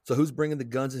 "So who's bringing the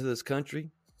guns into this country?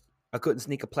 I couldn't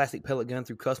sneak a plastic pellet gun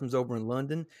through customs over in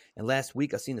London. And last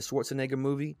week I seen a Schwarzenegger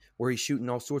movie where he's shooting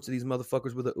all sorts of these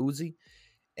motherfuckers with a Uzi.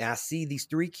 And I see these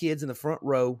 3 kids in the front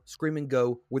row scream and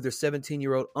go with their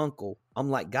 17-year-old uncle.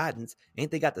 I'm like, guidance, ain't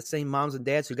they got the same moms and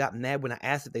dads who got mad when I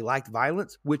asked if they liked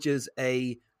violence?" Which is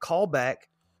a callback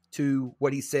to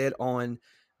what he said on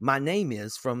My Name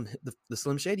Is from the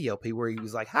Slim Shady LP, where he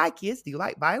was like, "Hi kids, do you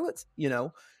like violence?"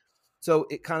 So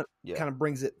it kind of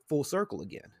brings it full circle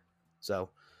again. So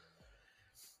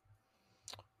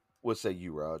what say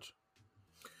you, Raj?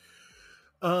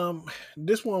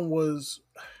 This one was,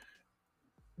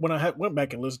 when I went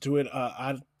back and listened to it,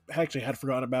 I actually had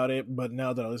forgotten about it, but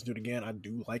now that I listen to it again, I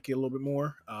do like it a little bit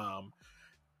more.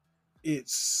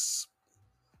 It's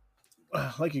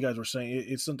like you guys were saying,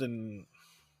 it's something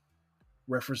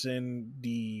referencing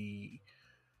the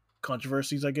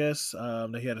controversies, I guess,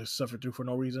 that he had to suffer through for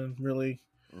no reason, really.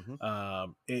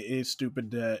 Mm-hmm. It's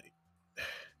stupid that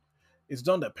it's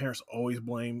done that parents always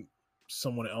blame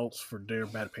someone else for their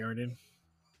bad parenting.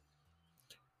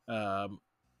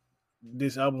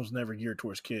 This album's never geared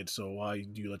towards kids, so why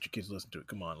do you let your kids listen to it?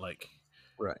 Come on, like,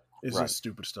 right, it's just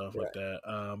stupid stuff like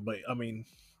that. But I mean,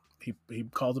 he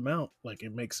called them out. Like,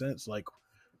 it makes sense. Like,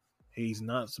 he's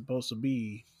not supposed to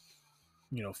be,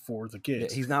 for the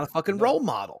kids. He's not a fucking role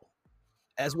model.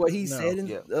 That's what he said in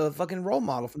fucking role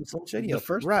model from Slim Shady. The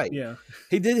first, right? Yeah,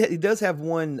 he did. He does have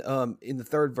one in the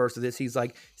third verse of this. He's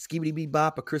like, "Skibbity bee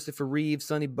bop, a Christopher Reeve,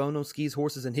 Sonny Bono skis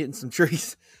horses and hitting some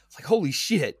trees." It's like, holy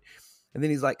shit. And then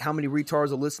he's like, how many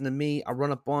retards will listen to me? I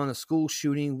run up on a school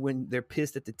shooting when they're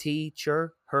pissed at the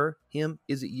teacher, her, him.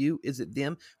 Is it you? Is it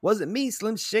them? Wasn't me.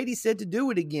 Slim Shady said to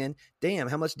do it again. Damn,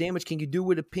 how much damage can you do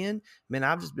with a pen? Man,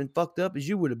 I've just been fucked up as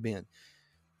you would have been.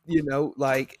 You know,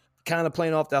 like kind of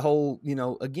playing off the whole, you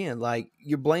know, again, like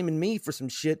you're blaming me for some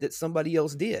shit that somebody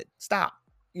else did. Stop,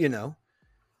 you know.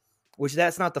 Which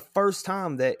that's not the first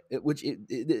time that,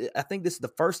 I think this is the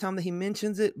first time that he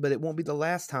mentions it, but it won't be the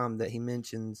last time that he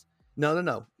mentions.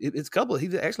 No. It's a couple.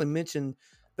 He actually mentioned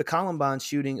the Columbine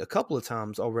shooting a couple of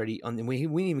times already. And we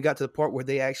even got to the part where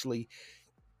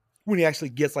when he actually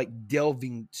gets like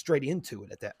delving straight into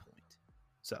it at that point.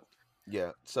 So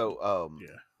yeah. So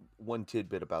one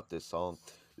tidbit about this song,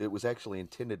 it was actually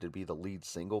intended to be the lead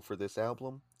single for this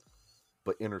album,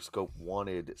 but Interscope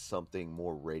wanted something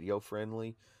more radio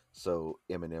friendly. So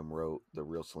Eminem wrote The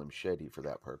Real Slim Shady for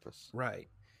that purpose. Right.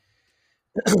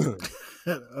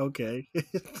 Okay.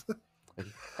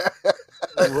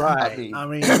 Right. I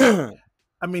mean,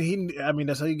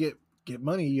 that's how you get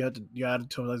money. You have to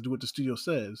do what the studio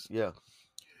says. Yeah.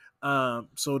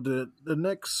 So the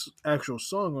next actual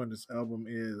song on this album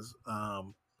is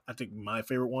I think my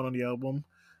favorite one on the album.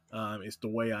 It's The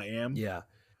Way I Am. Yeah.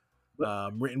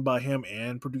 Written by him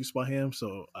and produced by him.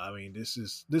 So I mean, this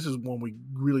is when we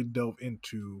really dove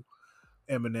into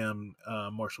Eminem,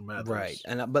 Marshall Mathers. Right.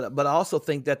 And but I also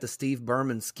think that the Steve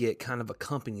Berman skit kind of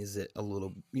accompanies it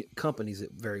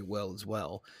very well as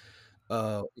well.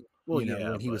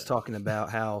 When he was talking about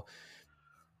how,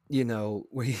 you know,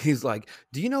 where he's like,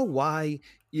 do you know why,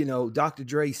 you know, Dr.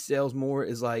 Dre sells more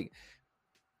is like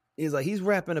he's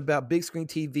rapping about big screen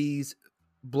TVs,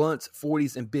 blunts,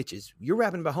 40s, and bitches. You're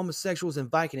rapping about homosexuals and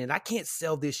Viking, and I can't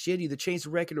sell this shit. Either change the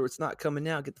record or it's not coming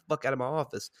out. Get the fuck out of my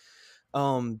office.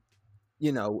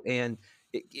 You know, and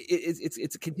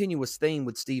it's a continuous theme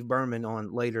with Steve Berman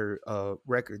on later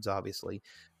records, obviously.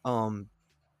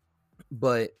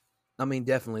 But I mean,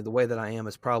 definitely The Way That I Am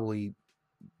is probably,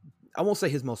 I won't say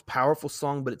his most powerful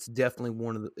song, but it's definitely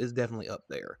is definitely up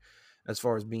there as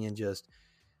far as being just.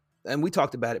 And we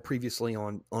talked about it previously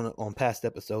on past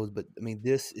episodes, but I mean,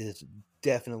 this is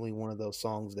definitely one of those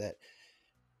songs that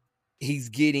he's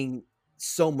getting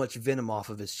so much venom off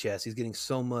of his chest. He's getting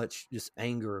so much just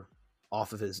anger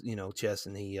off of his, you know, chest.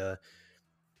 And he,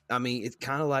 I mean, it's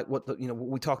kind of like what what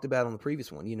we talked about on the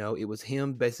previous one. You know, it was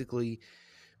him basically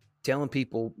telling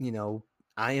people, you know,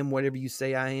 I am whatever you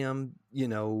say I am. You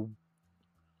know,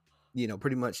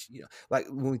 pretty much, you know, like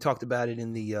when we talked about it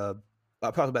in the, I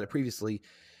talked about it previously,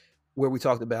 where we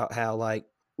talked about how, like,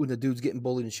 when the dude's getting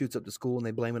bullied and shoots up the school and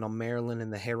they blame it on Maryland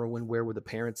and the heroin, where were the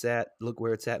parents at? Look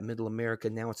where it's at, middle America.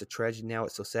 Now it's a tragedy. Now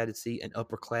it's so sad to see an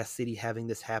upper class city having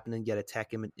this happen and yet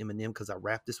attack Eminem because I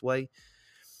rap this way.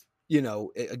 You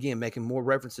know, again, making more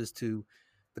references to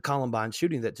the Columbine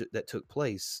shooting that took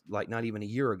place like not even a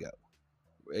year ago,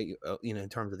 you know, in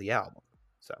terms of the album.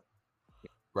 So,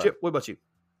 right. Chip, what about you?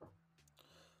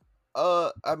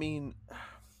 I mean,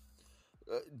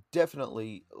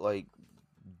 definitely, like,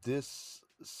 this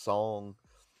song,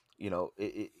 you know,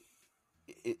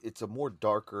 it's a more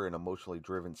darker and emotionally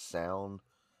driven sound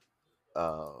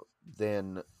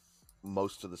than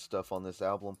most of the stuff on this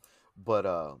album. But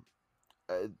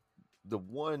the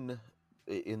one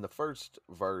in the first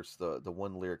verse, the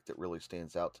one lyric that really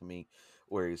stands out to me,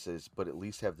 where he says, "But at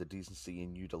least have the decency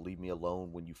in you to leave me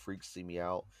alone when you freaks see me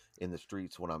out in the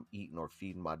streets when I'm eating or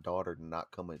feeding my daughter to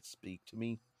not come and speak to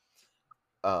me."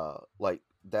 Like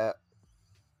that,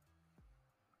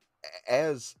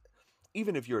 as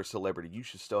even if you're a celebrity, you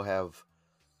should still have,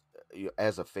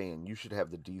 as a fan, you should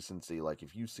have the decency. Like,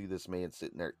 if you see this man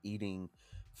sitting there eating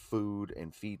food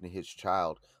and feeding his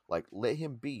child, like, let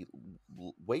him be.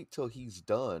 Wait till he's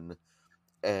done,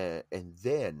 and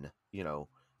then, you know,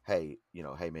 hey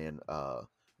man,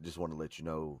 just want to let you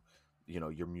know,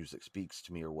 your music speaks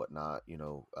to me or whatnot.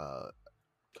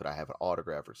 Could I have an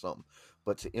autograph or something?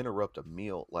 But to interrupt a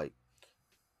meal, like,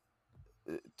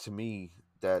 to me,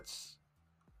 that's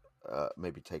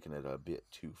maybe taking it a bit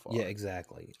too far. Yeah,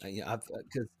 exactly.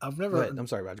 I've never. Go ahead. I'm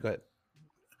sorry, Roger. Go ahead.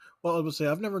 Well, I would say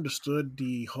I've never understood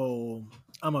the whole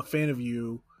 "I'm a fan of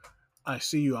you, I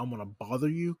see you, I'm gonna bother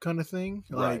you" kind of thing.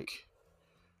 Right. Like,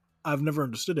 I've never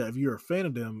understood that. If you're a fan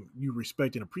of them, you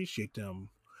respect and appreciate them.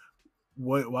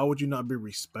 Why would you not be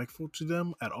respectful to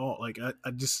them at all? Like, I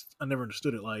never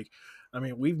understood it. Like, I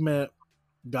mean, we've met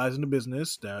guys in the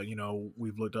business that,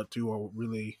 we've looked up to or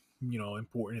really,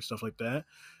 important and stuff like that.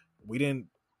 We didn't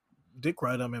dick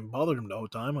ride them and bother them the whole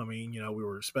time. I mean, we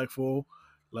were respectful,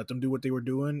 let them do what they were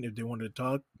doing. If they wanted to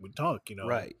talk, we'd talk,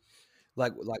 Right.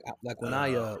 Like when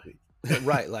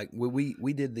right. Like when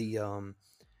we did the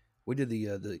we did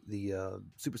the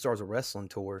Superstars of Wrestling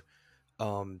tour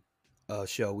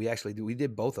show. We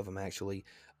did both of them actually.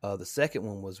 The second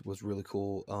one was really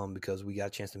cool because we got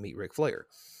a chance to meet Ric Flair,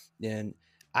 and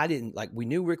I didn't like. We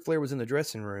knew Ric Flair was in the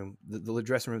dressing room, the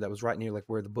dressing room that was right near like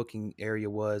where the booking area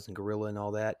was and Gorilla and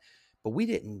all that, but we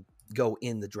didn't go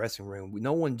in the dressing room.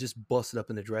 No one just busted up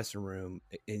in the dressing room,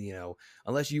 and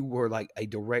unless you were like a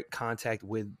direct contact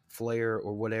with Flair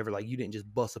or whatever, like you didn't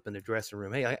just bust up in the dressing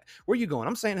room. Hey, where you going?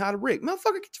 I'm saying hi to Rick.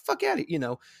 Motherfucker, get the fuck out of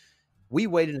it. We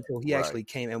waited until he actually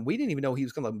came, and we didn't even know he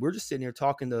was coming. We're just sitting here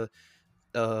talking to,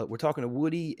 we're talking to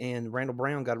Woody, and Randall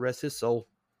Brown, God rest his soul,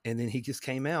 and then he just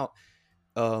came out.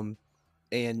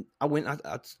 And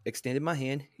I extended my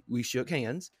hand. We shook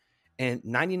hands. And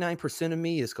 99% of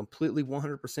me is completely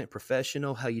 100%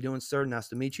 professional. How you doing, sir? Nice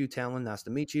to meet you. Talon, nice to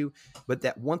meet you. But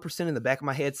that 1% in the back of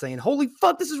my head saying, holy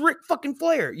fuck, this is Ric fucking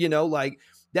Flair. Like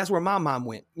that's where my mind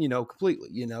went, completely,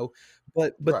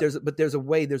 But there's a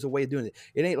way of doing it.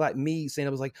 It ain't like me saying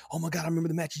I was like, oh my God, I remember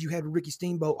the matches you had with Ricky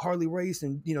Steamboat, Harley Race,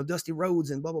 and Dusty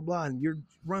Rhodes and blah blah blah, and your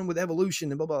run with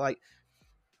Evolution and blah blah. Like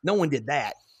no one did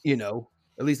that,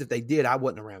 At least if they did, I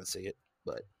wasn't around to see it.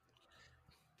 But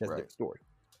that's a different story.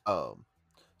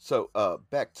 So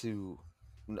back to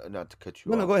not to cut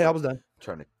you off. No, go ahead. I was done.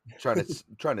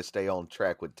 Trying to stay on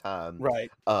track with time. Right.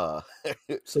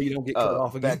 So you don't get cut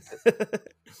off again.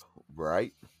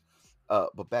 Right.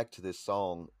 But back to this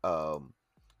song.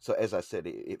 So as I said,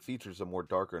 it features a more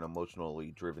darker and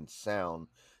emotionally driven sound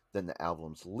than the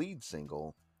album's lead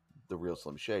single, The Real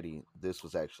Slim Shady. This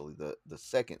was actually the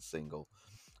second single.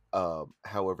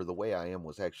 However, The Way I Am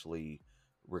was actually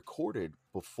recorded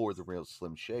before The Real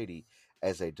Slim Shady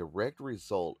as a direct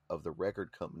result of the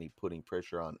record company putting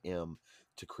pressure on M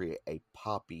to create a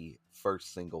poppy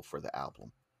first single for the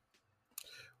album.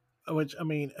 Which, I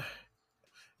mean,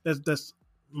 that's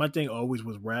my thing always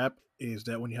with rap, is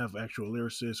that when you have actual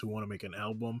lyricists who want to make an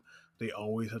album, they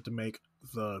always have to make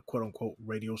the quote-unquote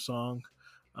radio song.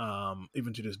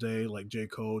 Even to this day, like J.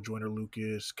 Cole, Joyner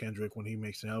Lucas, Kendrick, when he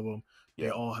makes an album, they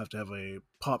all have to have a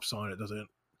pop song that doesn't,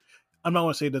 I'm not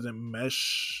going to say it doesn't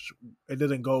mesh, it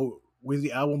doesn't go with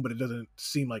the album, but it doesn't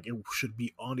seem like it should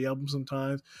be on the album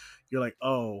sometimes. You're like,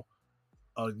 oh,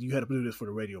 you had to do this for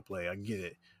the radio play. I get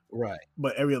it. Right.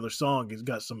 But every other song has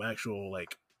got some actual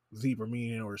like deeper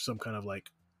meaning or some kind of like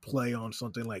play on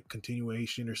something like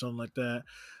continuation or something like that.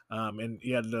 And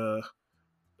yeah, the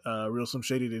Real Slim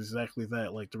Shady did exactly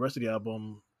that. Like the rest of the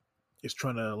album is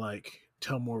trying to like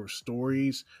tell more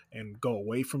stories and go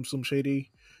away from Slim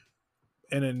Shady.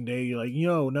 And then they like,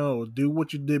 no, do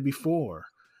what you did before.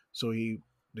 So he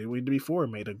did what he did before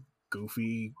and made a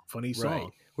goofy, funny song. Right.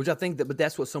 Which I think but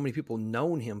that's what so many people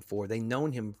known him for. They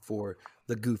known him for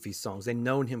the goofy songs. They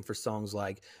known him for songs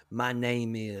like My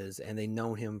Name Is, and they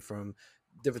known him from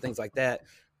different things like that,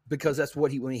 because that's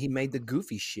what when he made the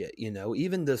goofy shit,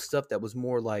 even the stuff that was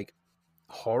more like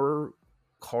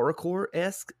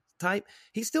horrorcore-esque type,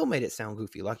 he still made it sound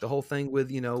goofy. Like the whole thing with,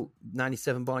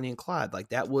 97 Bonnie and Clyde. Like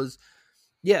that was,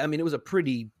 I mean, it was a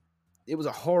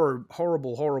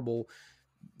horrible,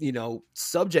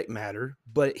 subject matter,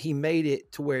 but he made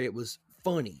it to where it was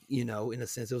funny, in a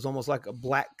sense. It was almost like a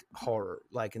black horror,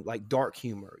 like dark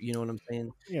humor, you know what I'm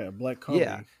saying? Yeah, black comedy.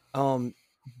 Yeah.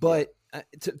 But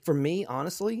for me,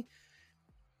 honestly,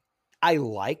 I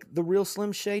like the Real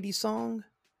Slim Shady song,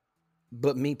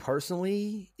 but me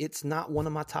personally, it's not one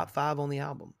of my top 5 on the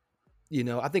album.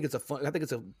 I think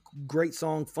it's a great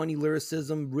song, funny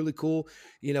lyricism, really cool.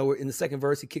 In the second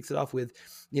verse, he kicks it off with,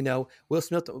 Will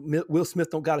Smith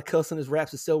don't got a cuss on his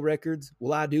raps to sell records.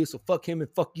 Well, I do, so fuck him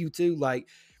and fuck you too. Like,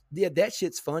 yeah, that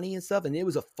shit's funny and stuff. And it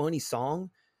was a funny song.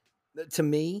 To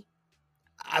me,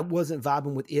 I wasn't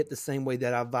vibing with it the same way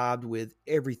that I vibed with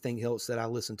everything else that I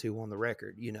listened to on the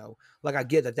record. Like I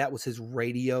get that was his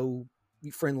radio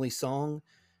friendly song,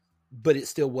 but it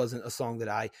still wasn't a song that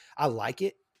I like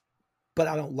it. But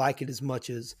I don't like it as much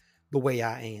as The Way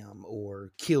I Am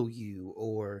or Kill You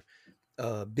or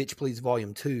Bitch Please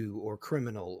Volume 2 or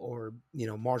Criminal or,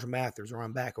 Marshall Mathers or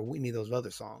I'm Back or any of those other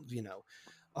songs, Right.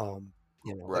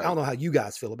 Like, I don't know how you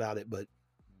guys feel about it, but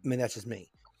I mean, that's just me.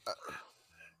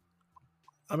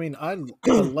 I mean, I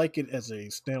like it as a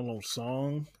standalone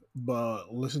song,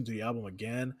 but listen to the album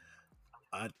again,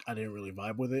 I didn't really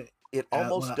vibe with it. It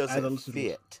almost doesn't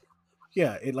fit.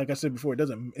 Yeah, like I said before,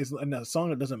 it's in a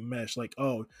song that doesn't mesh. Like,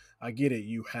 oh, I get it,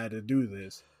 you had to do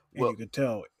this, and you could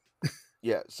tell.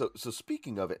 Yeah, so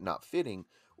speaking of it not fitting,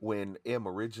 when M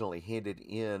originally handed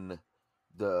in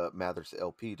the Mathers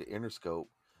LP to Interscope,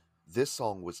 this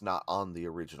song was not on the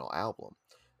original album.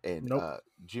 And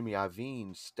Jimmy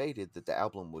Iovine stated that the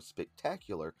album was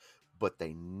spectacular, but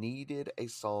they needed a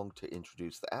song to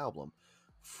introduce the album.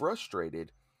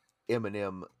 Frustrated,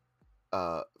 Eminem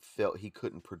felt he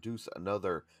couldn't produce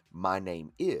another My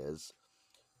Name Is.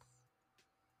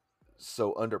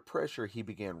 So, under pressure, he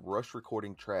began rush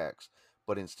recording tracks,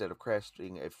 but instead of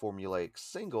crafting a formulaic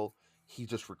single, he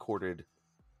just recorded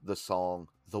the song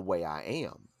The Way I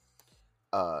Am.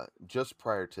 Just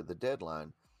prior to the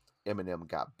deadline, Eminem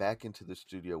got back into the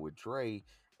studio with Dre,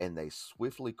 and they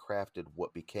swiftly crafted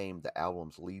what became the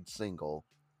album's lead single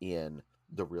in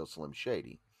The Real Slim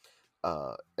Shady.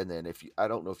 And then I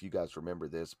don't know if you guys remember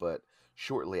this, but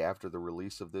shortly after the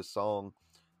release of this song,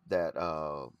 that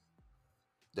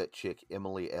that chick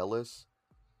Emily Ellis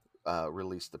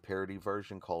released the parody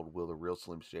version called "Will the Real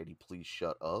Slim Shady Please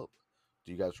Shut Up?"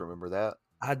 Do you guys remember that?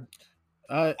 I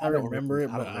I don't remember it,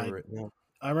 I but don't remember it. No.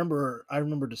 I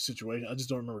remember the situation. I just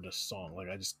don't remember the song. Like,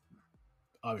 I just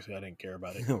obviously I didn't care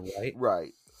about it. Right?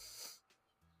 Right.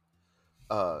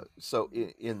 So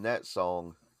in that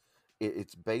song,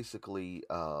 it's basically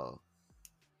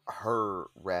her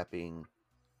rapping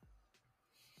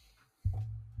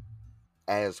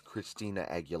as Christina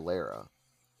Aguilera,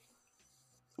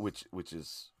 which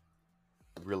is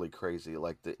really crazy.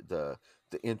 Like the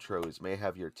intro is, "May I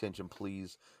have your attention,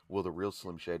 please? Will the real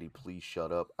Slim Shady please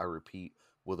shut up? I repeat,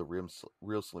 will the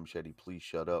real Slim Shady please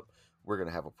shut up? We're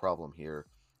gonna have a problem here."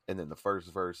 And then the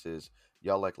first verse is,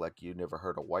 "Y'all act like you never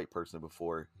heard a white person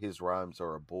before. His rhymes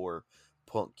are a bore.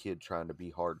 Punk kid trying to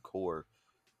be hardcore.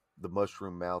 The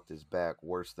mushroom mouth is back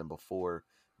worse than before,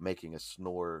 making a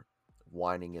snore,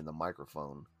 whining in the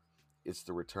microphone. It's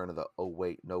the return of the, oh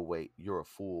wait, no wait, you're a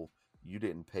fool. You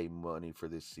didn't pay money for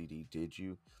this CD, did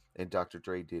you? And Dr.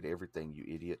 Dre did everything, you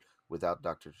idiot. Without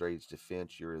Dr. Dre's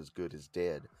defense, you're as good as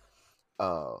dead."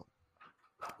 Well,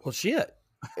 shit.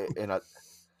 And I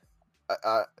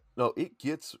no, it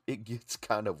gets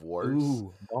kind of worse.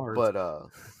 Ooh, bars. But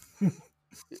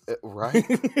right?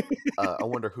 I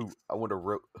wonder who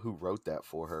wrote that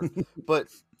for her. But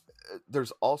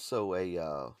there's also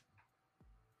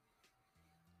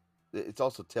it's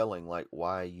also telling, like,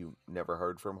 why you never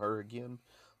heard from her again.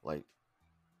 Like,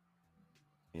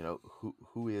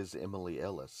 who is Emily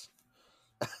Ellis?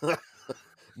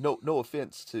 No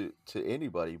offense to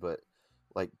anybody, but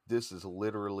like, this is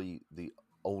literally the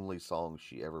only song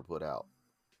she ever put out.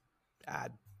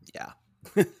 Yeah.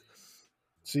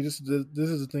 See, this is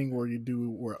the thing where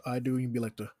I do, and you be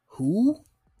like, the who?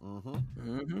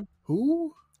 Mm-hmm.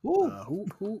 Who? Ooh.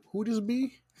 Who this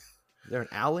be? Is there an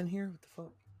owl in here? What the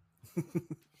fuck?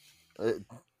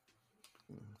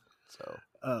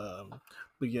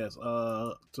 But yes,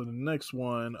 so the next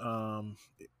one,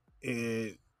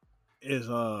 it is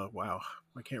wow,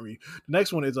 I can't read. The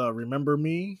next one is Remember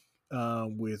Me,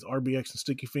 with RBX and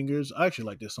Sticky Fingers. I actually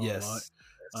like this song a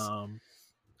lot.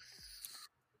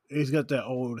 It's got that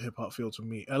old hip hop feel to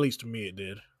me. At least to me, it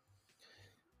did.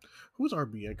 Who's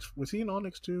RBX? Was he in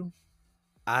Onyx too?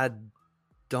 I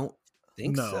don't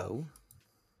think so.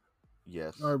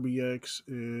 Yes. RBX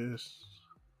is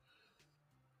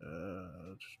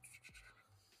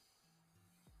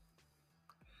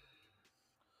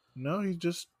no, he's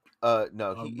just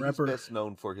no, he's best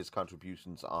known for his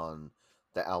contributions on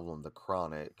the album The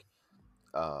Chronic.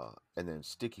 And then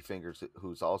Sticky Fingers,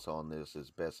 who's also on this,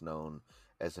 is best known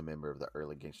as a member of the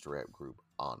early gangster rap group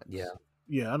Onyx.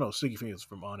 Yeah, I know Sticky Fingers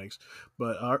from Onyx,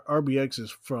 but RBX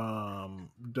is from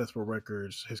Death Row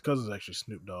Records. His cousin's actually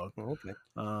Snoop Dogg. Oh, okay.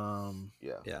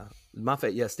 Yeah. My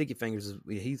favorite. Yeah, Sticky Fingers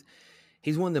is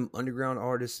he's one of them underground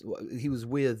artists. He was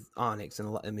with Onyx,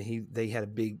 and they had a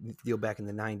big deal back in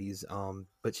the '90s.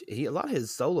 But a lot of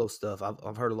his solo stuff,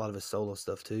 I've heard a lot of his solo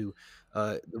stuff too.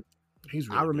 He's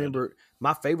really I remember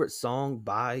my favorite song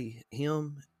by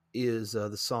him is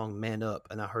the song "Man Up,"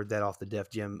 and I heard that off the Def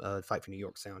Jam Fight for New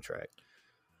York soundtrack.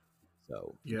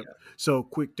 So yep. Yeah. So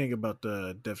quick thing about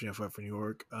the Def Jam Fight for New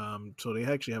York. So they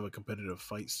actually have a competitive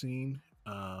fight scene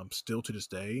still to this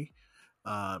day.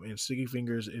 And Sticky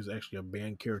Fingers is actually a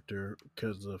banned character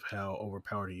because of how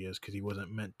overpowered he is, because he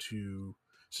wasn't meant to,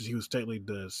 since he was technically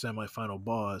the semifinal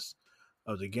boss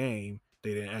of the game,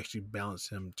 they didn't actually balance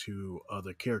him to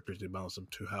other characters. They balanced him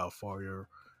to how far your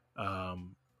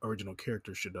original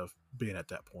character should have been at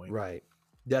that point. Right.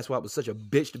 That's why it was such a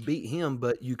bitch to beat him,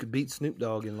 but you could beat Snoop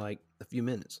Dogg in like a few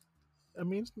minutes. I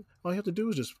mean, all you have to do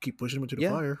is just keep pushing him into the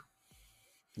fire.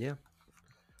 Yeah.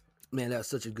 Man, that's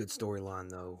such a good storyline,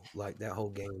 though. Like, that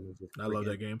whole game. I love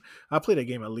that game. I play that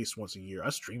game at least once a year. I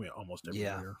stream it almost every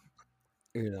year.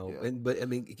 But I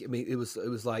mean, it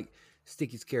was like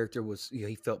Sticky's character was,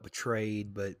 he felt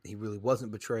betrayed, but he really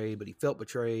wasn't betrayed, but he felt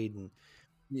betrayed, and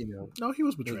No, he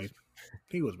was betrayed.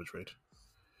 He was betrayed.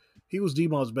 He was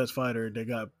D-Mon's best fighter that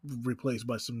got replaced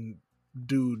by some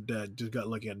dude that just got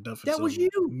lucky at duffing That was some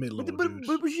you. mid-level But dudes.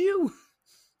 it was you.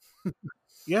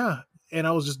 Yeah, and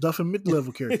I was just duffing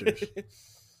mid-level characters.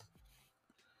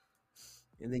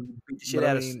 And then you beat the shit But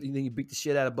I out mean- of. And then you beat the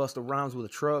shit out of Busta Rhymes with a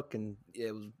truck, and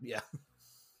it was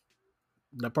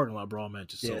That parking lot brawl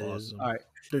match is so it is. awesome. All right,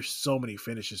 There's so many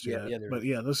finishes to Yeah, that. yeah, there But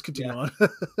yeah, let's continue Yeah. on.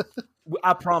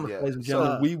 I promise, Yeah, ladies and so-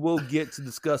 gentlemen, we will get to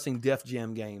discussing Def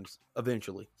Jam games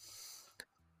eventually.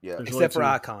 Yeah. There's Except for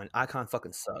only two. Icon. Icon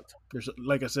fucking sucked. There's,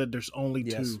 like I said, there's only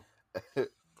Yes. two.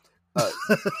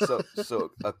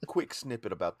 So a quick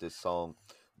snippet about this song.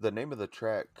 The name of the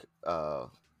track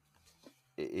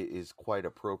is quite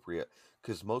appropriate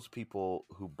because most people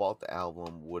who bought the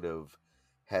album would have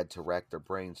had to rack their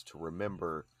brains to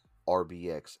remember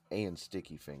RBX and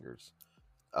Sticky Fingers.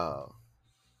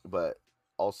 But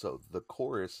also the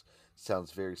chorus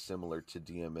sounds very similar to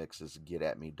DMX's Get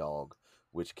At Me Dog,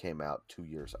 which came out 2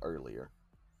 years earlier.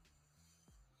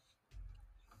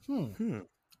 Hmm.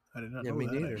 I did not Yeah, know me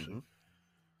that neither. actually.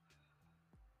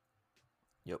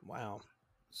 Wow.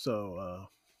 So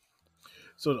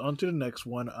on to the next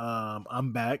one.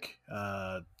 I'm back.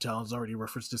 John's already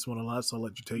referenced this one a lot, so I'll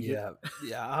let you take it.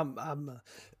 Yeah. I'm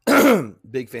a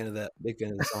big fan of that. Big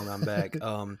fan of the song. I'm back.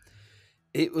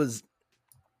 It's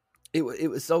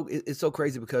so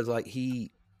crazy because like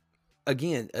he,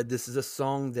 again, this is a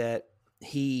song that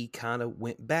he kind of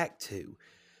went back to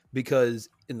because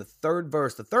in the third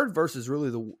verse is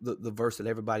really the verse that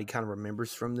everybody kind of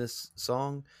remembers from this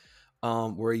song,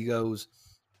 where he goes,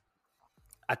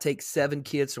 I take 7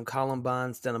 kids from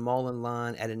Columbine, stand them all in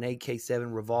line at an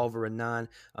AK-7, revolver, a 9,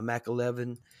 a Mac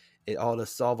 11. It ought to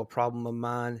solve a problem of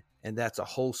mine, and that's a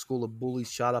whole school of bullies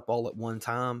shot up all at one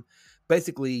time.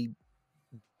 Basically,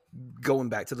 going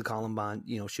back to the Columbine,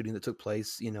 shooting that took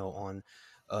place, on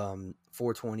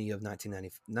 4/20 of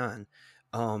 1999.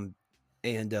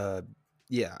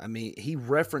 Yeah, I mean, he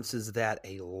references that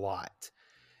a lot.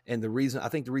 And I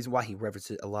think the reason why he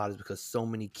references it a lot is because so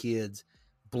many kids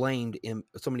blamed him,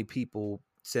 so many people,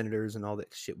 senators and all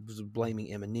that shit was blaming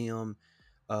Eminem,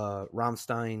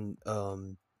 Rammstein,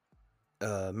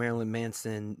 Marilyn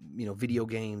Manson, video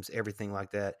games, everything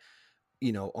like that,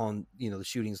 on, the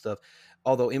shooting stuff.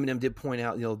 Although Eminem did point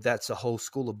out, that's a whole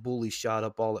school of bullies shot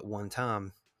up all at one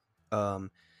time.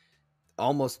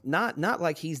 Almost not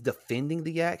like he's defending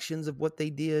the actions of what they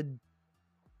did,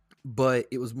 but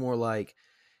it was more like,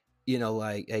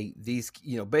 like, hey, these,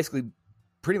 basically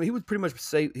he was pretty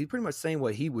much saying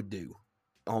what he would do,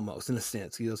 almost, in a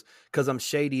sense. He goes, because I'm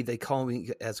shady, they call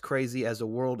me as crazy as the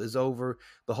world is over,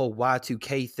 the whole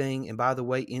Y2K thing. And by the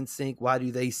way, NSYNC, why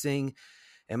do they sing?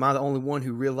 Am I the only one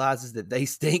who realizes that they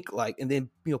stink? Like, and then,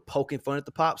 poking fun at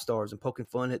the pop stars and poking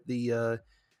fun at the,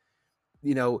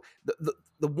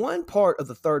 the one part of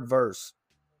the third verse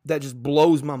that just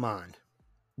blows my mind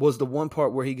was the one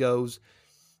part where he goes,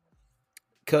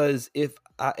 because if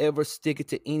I ever stick it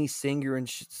to any singer in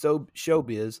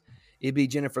showbiz, it'd be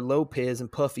Jennifer Lopez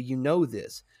and Puffy. You know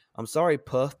this. I'm sorry,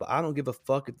 Puff, but I don't give a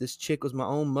fuck if this chick was my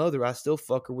own mother. I still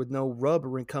fuck her with no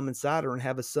rubber and come inside her and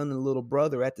have a son and a little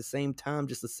brother at the same time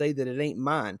just to say that it ain't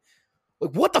mine.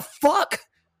 Like, what the fuck?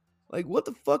 Like, what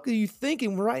the fuck are you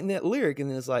thinking writing that lyric? And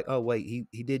then it's like, oh, wait,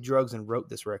 he did drugs and wrote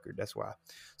this record. That's why.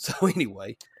 So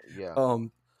anyway. Yeah. What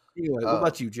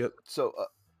about you, Chip? So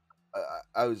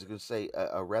I was going to say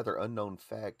a rather unknown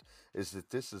fact is that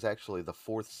this is actually the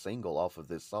 4th single off of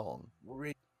this song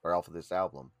or off of this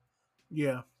album.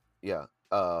 Yeah. Yeah.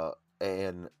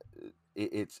 And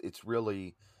it's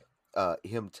really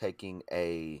him taking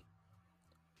a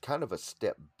kind of a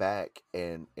step back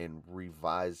and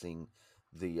revising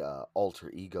the alter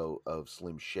ego of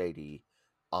Slim Shady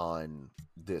on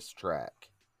this track.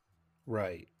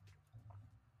 Right.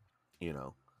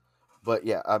 But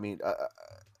yeah, I mean,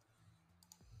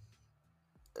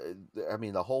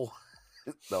 the whole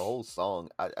song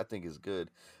I think is good.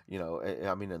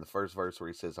 I mean, in the first verse where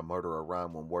he says, "I murder a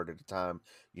rhyme 1 word at a time.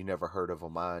 You never heard of a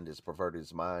mind as perverted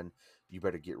as mine. You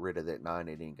better get rid of that 9.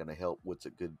 It ain't gonna help. What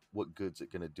good's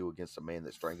it gonna do against a man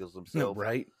that strangles himself?"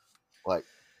 Right. Like,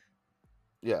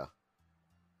 yeah.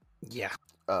 Yeah.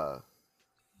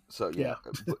 So yeah,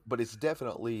 but it's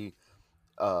definitely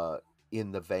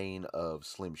in the vein of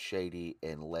Slim Shady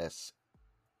and less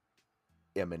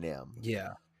Eminem.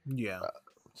 Yeah. Yeah.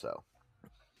 So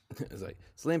it's like,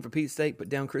 Slim, for Pete's sake, put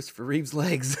down Christopher Reeve's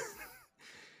legs.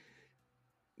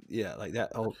 Yeah, like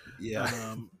that. Oh,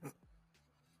 yeah.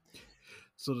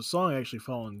 So the song actually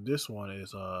following this one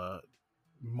is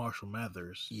Marshall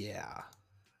Mathers. Yeah.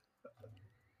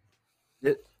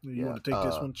 You want to take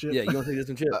this one, Chip? Yeah, you want to take this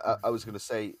one, Chip? I was going to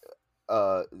say,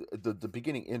 the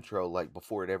beginning intro, like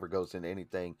before it ever goes into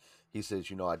anything, he says,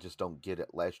 I just don't get it.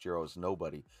 Last year I was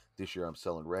nobody. This year I'm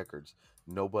selling records.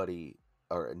 Nobody,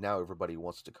 or now everybody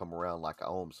wants to come around like I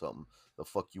owe them something. The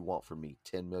fuck you want from me?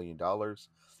 $10 million?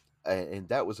 And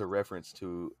that was a reference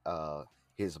to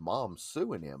his mom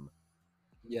suing him.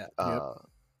 Yeah.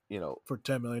 For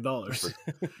 $10 million.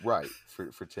 Right,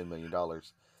 for $10 million.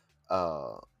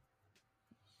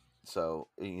 So,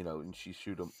 and she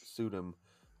sued him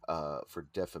for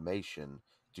defamation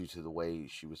due to the way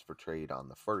she was portrayed on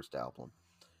the first album.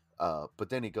 But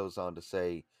then he goes on to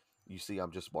say, you see,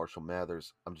 I'm just Marshall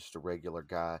Mathers. I'm just a regular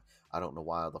guy. I don't know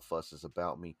why all the fuss is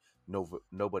about me.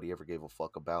 Nobody ever gave a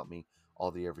fuck about me.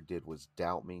 All they ever did was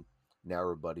doubt me. Now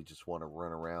everybody just want to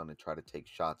run around and try to take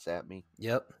shots at me.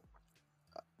 Yep.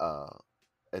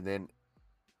 And then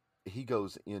he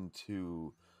goes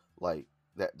into like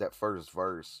that first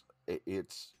verse.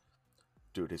 It's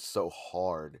so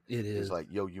hard. It is. It's like,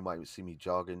 yo, you might see me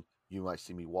jogging. You might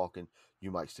see me walking.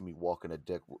 You might see me walking a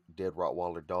dead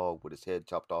Rottweiler dog with his head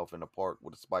chopped off in the park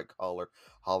with a spike collar,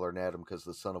 hollering at him because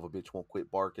the son of a bitch won't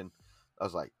quit barking. I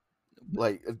was like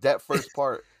that first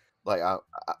part, like I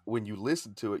when you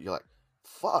listen to it, you're like,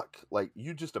 fuck. Like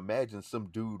you just imagine some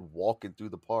dude walking through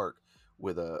the park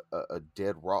with a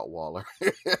dead Rottweiler.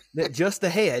 Just the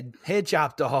head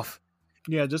chopped off.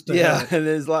 Yeah, just head. And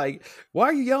it's like, why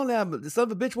are you yelling at him? The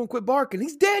son of a bitch won't quit barking.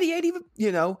 He's dead. He ain't even,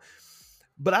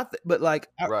 But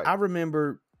I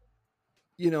remember,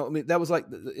 I mean, that was like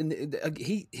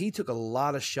he took a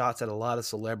lot of shots at a lot of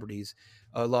celebrities,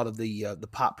 a lot of the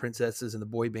pop princesses and the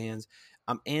boy bands.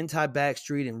 I'm anti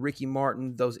Backstreet and Ricky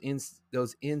Martin. Those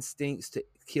instincts to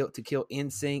kill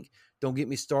NSYNC. Don't get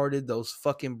me started. Those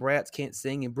fucking brats can't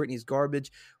sing and Britney's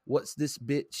garbage. What's this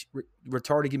bitch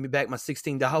retarded? Give me back my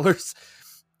 $16.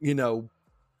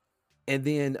 And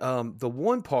then the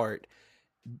one part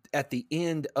at the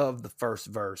end of the first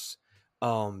verse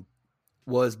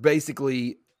was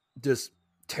basically just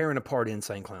tearing apart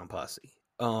Insane Clown Posse.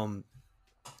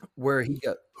 Where he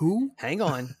got who? Hang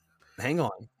on.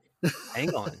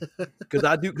 Because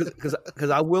I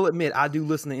will admit I do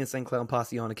listen to Insane Clown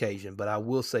Posse on occasion, but I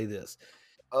will say this.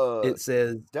 It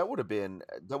says that would have been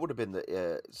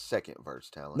the second verse,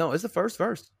 Talent. No, it's the first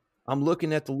verse. I'm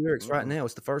looking at the lyrics right now.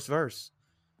 It's the first verse.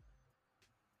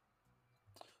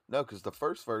 No, because the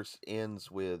first verse ends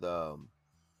with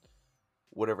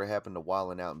whatever happened to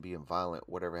wilding out and being violent,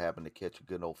 whatever happened to catch a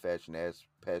good old fashioned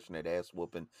passionate ass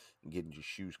whooping and getting your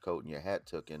shoes coat and your hat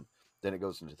tooken. Then it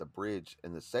goes into the bridge,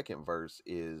 and the second verse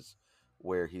is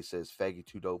where he says, faggy,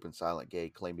 too dope, and silent gay,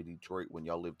 claiming Detroit when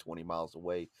y'all live 20 miles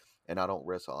away, and I don't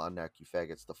wrestle, I'll knock you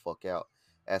faggots the fuck out.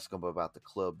 Ask them about the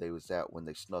club they was at when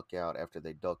they snuck out after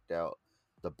they ducked out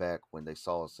the back when they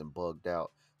saw us and bugged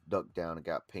out, ducked down and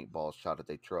got paintballs shot at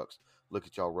their trucks. Look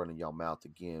at y'all running y'all mouth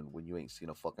again when you ain't seen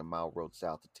a fucking mile road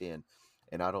south of 10,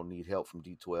 and I don't need help from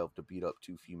D12 to beat up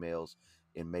two females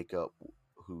in makeup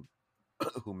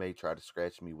who may try to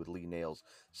scratch me with Lee nails.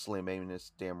 Slim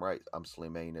Anus, damn right, I'm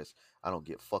Slim Anus. I don't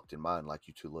get fucked in mine like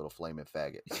you two little flaming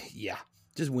faggot. Yeah,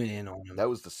 just went in on him. That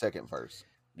was the second verse.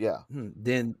 Yeah.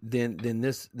 Then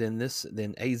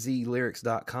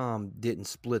azlyrics.com didn't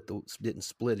split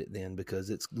it then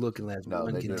because it's looking like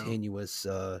one continuous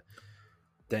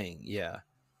thing. Yeah.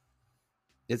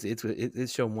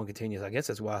 It's showing one continuous. I guess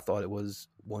that's why I thought it was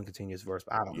one continuous verse.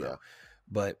 But I don't know.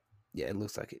 But yeah, it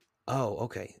looks like it. Oh,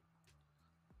 okay.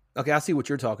 Okay, I see what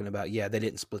you're talking about. Yeah, they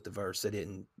didn't split the verse.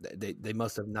 They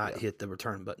must have not hit the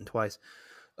return button twice.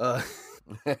 I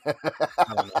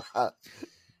don't know.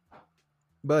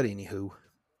 But anywho.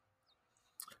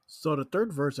 So the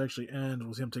third verse actually ends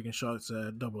with him taking shots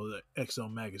at Double XL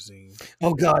magazine.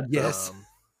 Oh God, yes.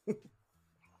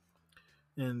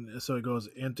 And so it goes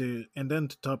into, and then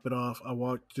to top it off, I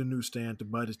walked to the newsstand to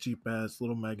buy this cheap ass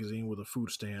little magazine with a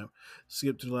food stamp.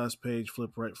 Skip to the last page,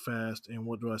 flip right fast, and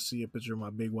what do I see? A picture of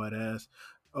my big white ass.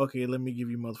 Okay, let me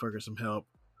give you motherfuckers some help.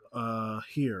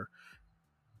 Here.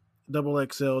 Double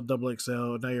XL.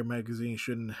 Now your magazine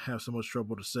shouldn't have so much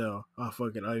trouble to sell. Oh,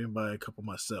 fuck it. I even buy a couple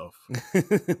myself.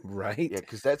 Right? Yeah,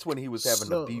 because that's when he was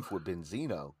having a beef with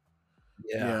Benzino.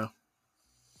 Yeah.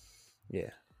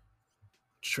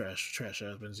 Trash ass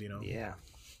Benzino. Yeah.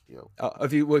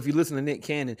 If you listen to Nick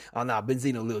Cannon, oh no,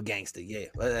 Benzino little gangster. Yeah,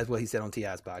 that's what he said on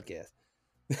T.I.'s podcast.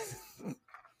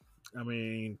 I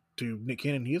mean, to Nick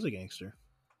Cannon, he is a gangster.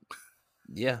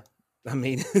 Yeah, I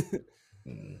mean,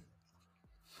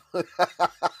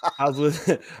 I was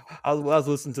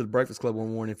listening to the Breakfast Club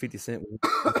one morning. 50 Cent was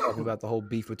talking about the whole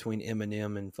beef between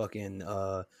Eminem and fucking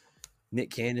Nick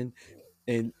Cannon,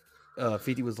 and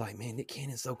 50 was like, man, Nick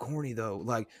Cannon's so corny though.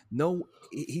 Like, no,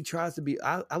 he tries to be.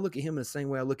 I look at him in the same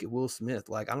way I look at Will Smith.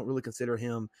 Like, I don't really consider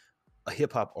him a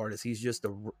hip hop artist. He's just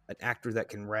an actor that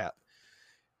can rap.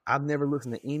 I've never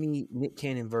listened to any Nick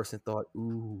Cannon verse and thought,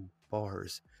 ooh,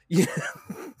 bars. Yeah,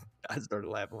 I started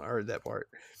laughing when I heard that part.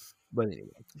 But anyway,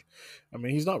 I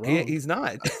mean, he's not wrong. he's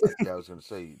not. Yeah, I was going to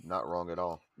say, not wrong at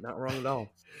all. Not wrong at all.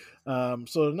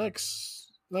 So the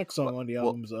next song on the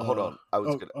album's hold on. I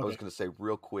was okay. gonna say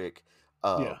real quick.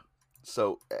 Yeah.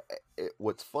 So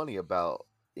what's funny about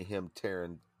him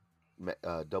tearing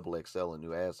Double XL a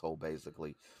new asshole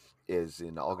basically is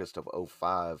in August of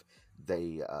 05,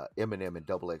 they Eminem and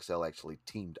Double XL actually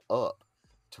teamed up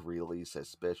to release a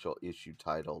special issue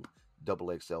titled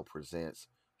Double XL Presents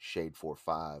Shade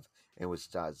 45, and was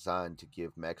designed to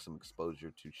give maximum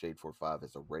exposure to Shade 45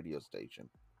 as a radio station.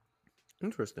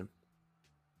 Interesting.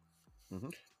 Mm-hmm.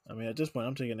 I mean, at this point,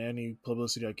 I'm taking any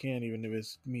publicity I can, even if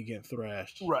it's me getting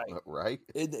thrashed. Right. Right.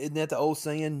 Isn't that the old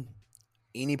saying?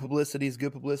 Any publicity is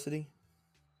good publicity.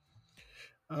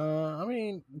 I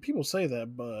mean, people say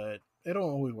that, but it don't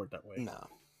always work that way. No,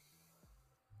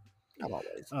 not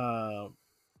always.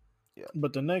 Yeah.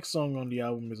 But the next song on the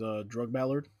album is a drug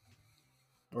ballad,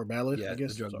 or ballad, Yeah, I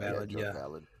guess. the drug ballad. Drug Yeah.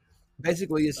 ballad.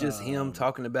 Basically, it's just him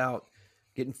talking about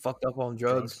getting fucked up on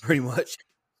drugs. Pretty much.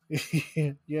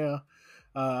 Yeah.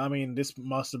 I mean, this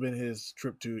must have been his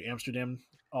trip to Amsterdam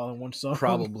all in one song.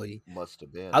 Probably. Must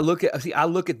have been. I look at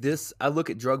this. I look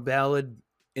at drug ballad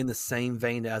in the same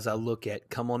vein as I look at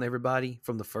Come On Everybody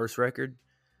from the first record,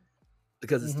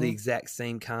 because it's the exact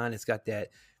same kind. It's got that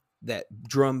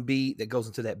drum beat that goes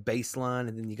into that bass line,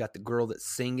 and then you got the girl that's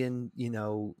singing,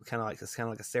 kind of like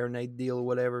a serenade deal or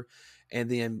whatever,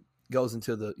 and then goes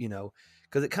into the,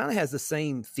 because it kind of has the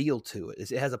same feel to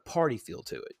it. It has a party feel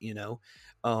to it,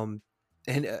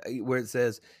 and where it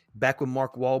says, back when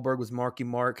Mark Wahlberg was Marky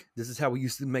Mark, this is how we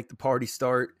used to make the party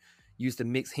start. Used to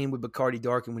mix him with Bacardi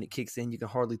Dark, and when it kicks in, you can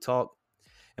hardly talk.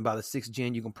 And by the 6th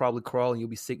gen, you can probably crawl, and you'll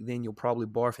be sick then. You'll probably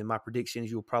barf. And my prediction is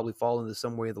you'll probably fall into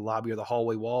somewhere in the lobby or the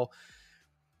hallway wall.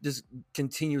 Just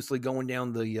continuously going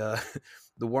down the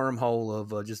the wormhole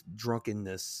of just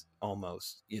drunkenness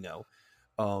almost,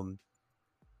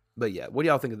 But yeah, what do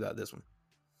y'all think about this one?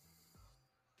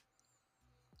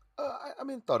 I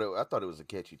mean, I thought it was a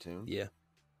catchy tune. Yeah.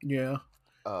 Yeah.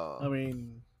 I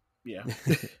mean, yeah.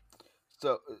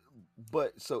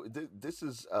 This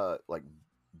is like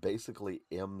basically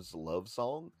M's love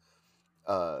song.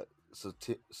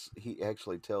 He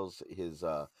actually tells his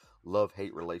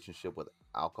love-hate relationship with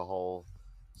alcohol,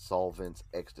 solvents,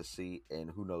 ecstasy, and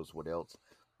who knows what else.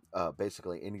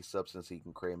 Basically any substance he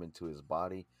can cram into his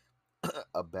body.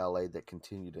 A ballet that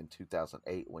continued in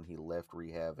 2008 when he left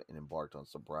rehab and embarked on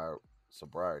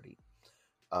sobriety.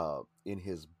 In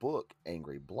his book,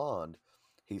 Angry Blonde,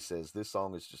 he says, this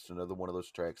song is just another one of those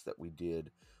tracks that we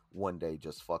did one day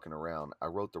just fucking around. I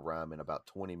wrote the rhyme in about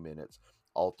 20 minutes,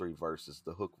 all 3 verses.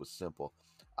 The hook was simple.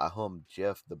 I hummed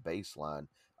Jeff the bass line.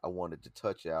 I wanted to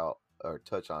touch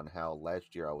on how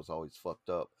last year I was always fucked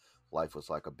up. Life was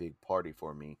like a big party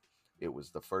for me. It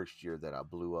was the first year that I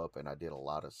blew up, and I did a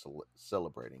lot of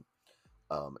celebrating.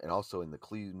 And also in the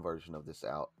clean version of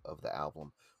the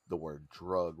album, the word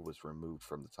drug was removed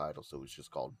from the title, so it was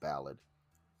just called Ballad.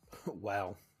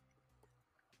 Wow.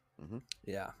 Mm-hmm.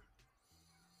 Yeah.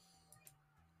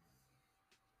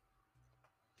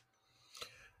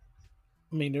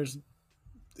 I mean, there's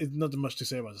nothing much to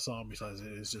say about the song besides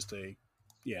it's just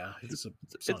it's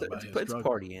a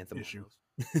party anthem issue.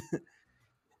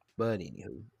 But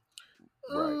anywho,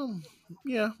 right?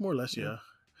 Yeah, more or less, yeah.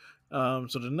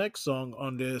 So the next song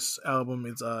on this album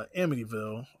is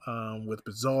Amityville, with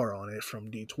Bizarre on it from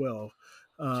D12.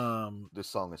 This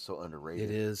song is so underrated.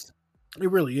 It is. It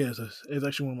really is. It's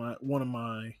actually one of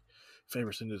my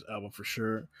favorites in this album for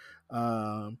sure.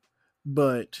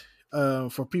 But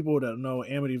for people that know,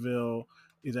 Amityville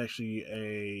is actually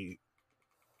a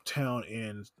town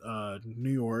in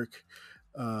New York,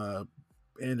 and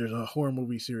there's a horror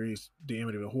movie series, The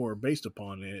Amityville Horror, based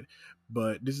upon it.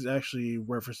 But this is actually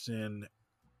referencing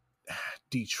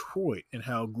Detroit and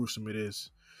how gruesome it is.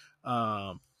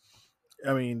 I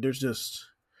mean, there's just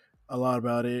a lot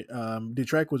about it. The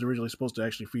track was originally supposed to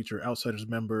actually feature Outsiders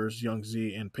members, Young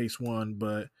Z and Pace One,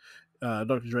 but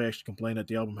Dr. Dre actually complained that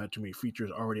the album had too many features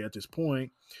already at this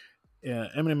point.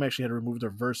 Eminem actually had to remove their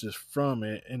verses from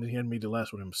it, and then he had made the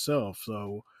last one himself.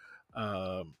 So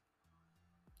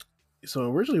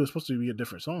originally it was supposed to be a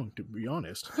different song, to be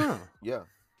honest. Huh. Yeah.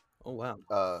 Oh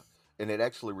wow. And it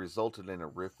actually resulted in a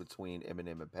rift between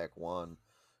Eminem and Pac One.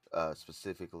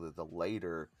 Specifically, the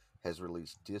later has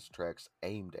released diss tracks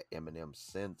aimed at Eminem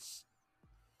since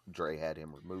Dre had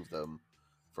him remove them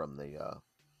from the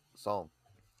song.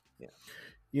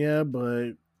 Yeah,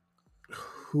 but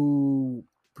who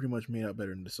pretty much made out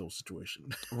better in this whole situation?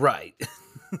 Right.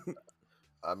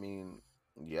 I mean,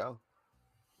 yeah.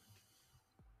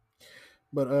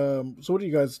 But so what do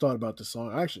you guys thought about this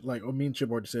song? I actually like. Me and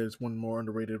Chip already said it's one more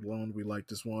underrated one. We like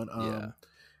this one. Yeah.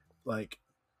 Like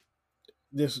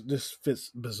this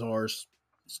fits Bizarre's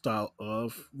style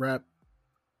of rap.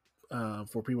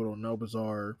 For people who don't know,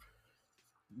 Bizarre,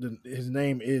 his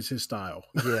name is his style.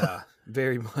 Yeah,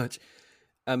 very much.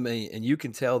 I mean, and you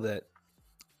can tell that.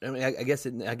 I mean, I guess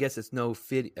it's no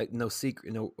secret,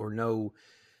 no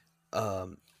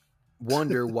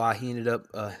wonder why he ended up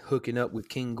hooking up with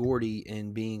King Gordy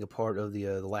and being a part of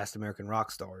the Last American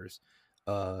Rock Stars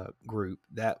group.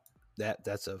 That's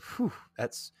some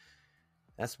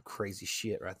crazy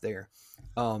shit right there.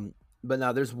 But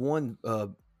now there's one.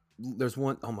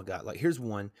 Oh my god! Like here's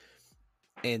one,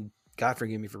 and God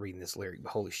forgive me for reading this lyric, but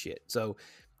holy shit! So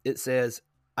it says,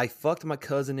 "I fucked my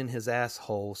cousin in his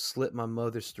asshole, slit my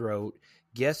mother's throat.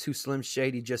 Guess who Slim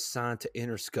Shady just signed to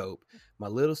Interscope? My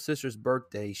little sister's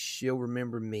birthday, she'll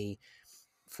remember me.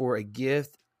 For a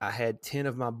gift, I had 10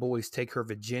 of my boys take her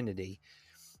virginity.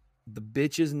 The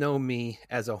bitches know me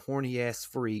as a horny ass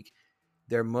freak.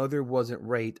 Their mother wasn't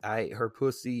raped. I ate her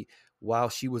pussy while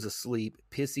she was asleep,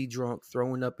 pissy drunk,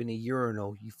 throwing up in a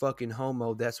urinal. You fucking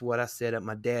homo. That's what I said at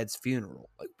my dad's funeral."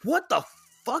 Like, what the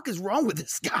fuck is wrong with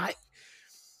this guy?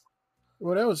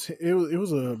 Well, it was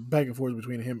a back and forth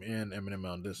between him and Eminem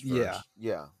on this verse.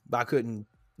 Yeah. But I couldn't,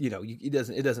 it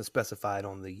doesn't specify it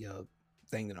on the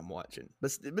thing that I'm watching.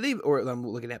 But even, or I'm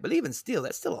looking at, but even still,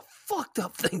 that's still a fucked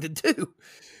up thing to do.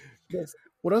 Yes.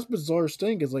 Well, that's Bizarre's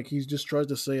thing is like he just tries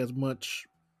to say as much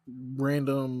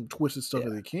random twisted stuff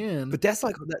as he can. But that's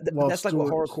like that's like what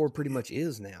Stewart's- horrorcore pretty much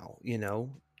is now,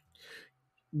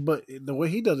 But the way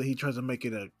he does it, he tries to make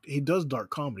it he does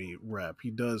dark comedy rap. He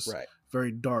does Right.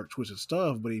 very dark, twisted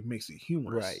stuff, but he makes it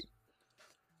humorous.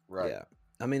 Right. Yeah.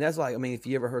 I mean, that's like, if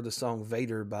you ever heard the song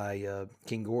Vader by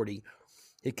King Gordy,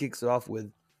 it kicks it off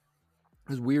with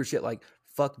this weird shit like,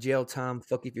 fuck jail time,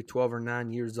 fuck if you're 12 or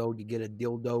 9 years old, you get a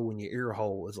dildo in your ear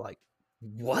hole. It's like,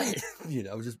 what?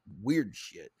 Just weird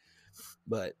shit.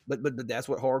 But that's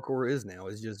what hardcore is now,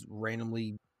 is just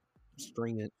randomly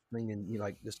stringing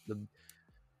like just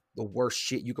the worst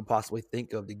shit you could possibly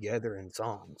think of together in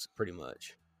songs, pretty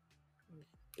much.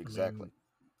 Exactly.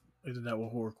 Isn't that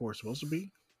what horrorcore is supposed to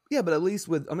be? Yeah, but at least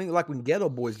like when Ghetto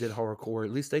Boys did horrorcore,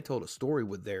 at least they told a story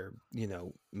with their,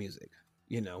 music,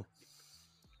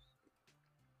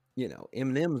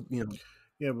 Eminem,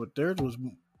 Yeah, but their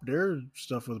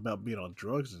stuff was about being on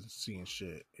drugs and seeing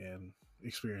shit and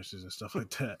experiences and stuff like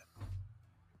that.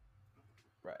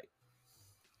 Right.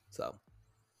 So,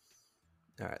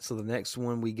 all right. So the next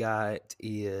one we got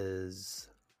is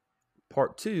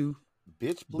part 2.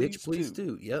 Bitch, Bitch, please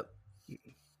do. do. Yep.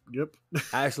 Yep.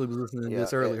 I actually was listening to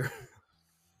this earlier.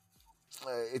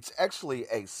 It's actually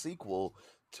a sequel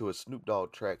to a Snoop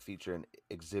Dogg track featuring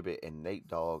Exhibit and Nate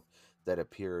Dogg that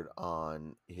appeared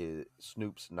on his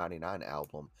Snoop's '99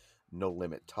 album, No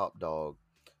Limit Top Dog,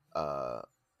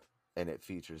 and it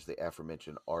features the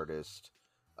aforementioned artist.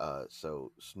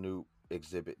 So Snoop,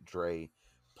 Exhibit, Dre,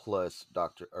 plus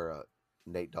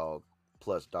Nate Dogg,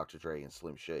 plus Dr. Dre and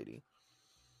Slim Shady.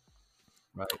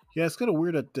 Right. Yeah, it's kind of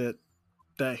weird that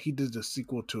he did the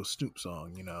sequel to a Snoop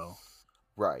song,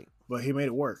 Right. But he made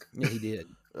it work. Yeah, he did.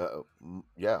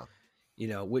 Yeah.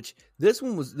 Which this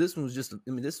one was just,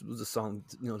 this was a song,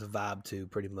 to vibe to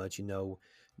pretty much,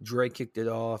 Dre kicked it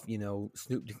off,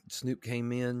 Snoop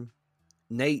came in.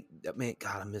 Nate, man,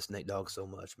 God, I miss Nate Dogg so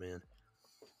much, man.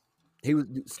 He was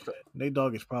Nate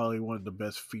Dogg is probably one of the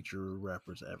best feature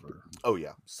rappers ever. Oh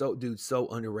yeah. so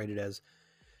underrated as,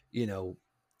 and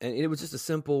it was just a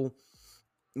simple,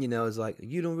 it's like,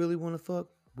 you don't really want to fuck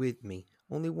with me.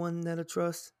 Only one that I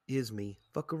trust is me.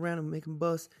 Fuck around and make him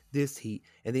bust this heat.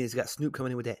 And then it's got Snoop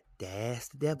coming in with that, that's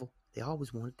the devil. They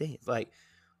always want to dance. Like,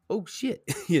 oh shit,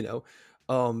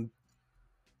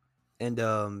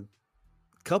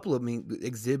 couple of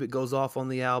Exhibit goes off on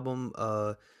the album.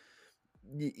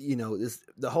 This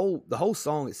the whole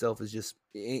song itself is just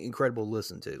incredible to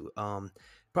listen to.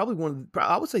 Probably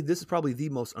I would say this is probably the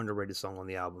most underrated song on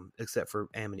the album, except for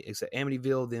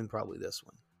Amityville, then probably this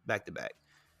one, back to back.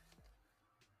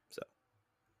 So,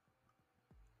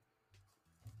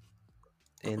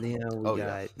 and then we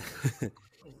got.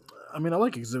 I mean, I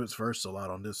like Exhibit's verse a lot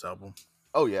on this album.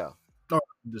 Oh yeah. Or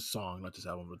this song, not this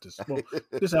album, but this. Well,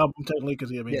 this album technically,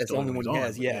 because it's the only one he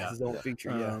has. Yeah, his own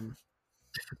feature.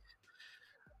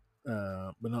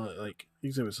 But no, like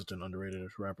Exhibit's such an underrated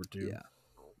rapper too.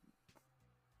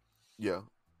 Yeah.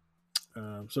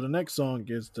 So the next song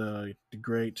is the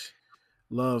great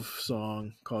love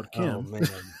song called Oh Kim. man,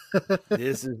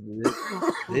 this is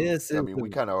this I is mean, we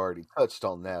kind of already touched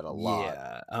on that a lot.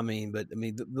 yeah. I mean, but I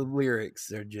mean the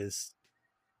lyrics are just,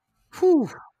 whew.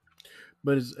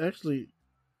 But it's actually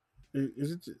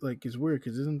is it like it's weird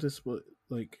because isn't this what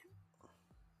like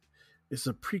it's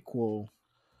a prequel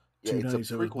Yeah, to it's a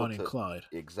 97's prequel Bonnie and to Clyde.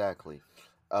 exactly.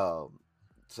 Um,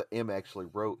 so M actually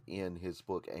wrote in his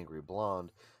book Angry Blonde,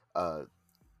 uh,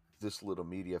 this little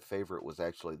media favorite was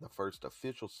actually the first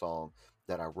official song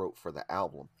that I wrote for the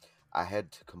album. I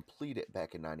had to complete it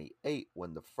back in '98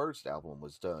 when the first album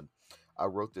was done. I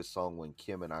wrote this song when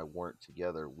Kim and I weren't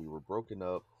together. We were broken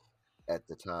up at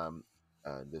the time.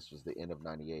 This was the end of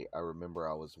 '98. I remember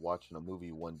I was watching a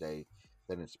movie one day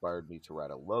that inspired me to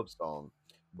write a love song,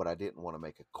 but I didn't want to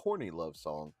make a corny love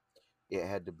song. It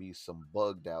had to be some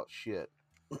bugged out shit.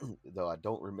 Though I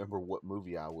don't remember what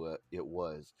movie it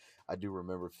was. I do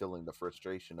remember feeling the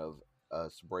frustration of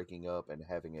us breaking up and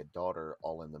having a daughter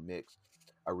all in the mix.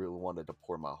 I really wanted to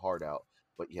pour my heart out,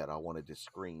 but yet I wanted to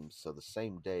scream. So the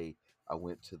same day I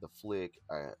went to the flick,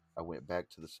 I went back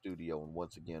to the studio and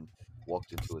once again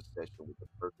walked into a session with the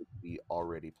perfect beat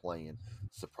already playing.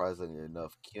 Surprisingly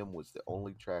enough, Kim was the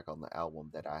only track on the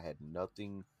album that I had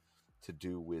nothing to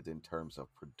do with in terms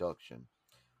of production.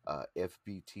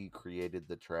 FBT created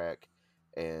the track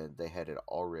and they had it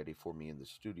all ready for me in the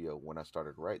studio. When I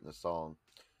started writing the song,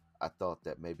 I thought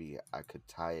that maybe I could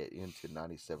tie it into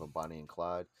 97 Bonnie and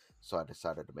Clyde, so I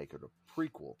decided to make it a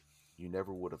prequel. You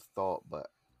never would have thought, but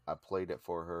I played it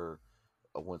for her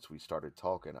once we started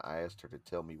talking. I asked her to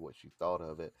tell me what she thought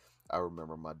of it. I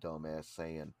remember my dumb ass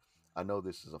saying, I know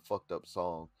this is a fucked up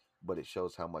song, but it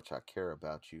shows how much I care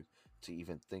about you to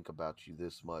even think about you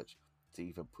this much, to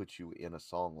even put you in a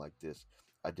song like this.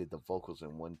 I did the vocals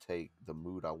in one take. The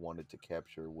mood I wanted to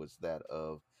capture was that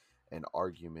of an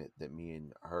argument that me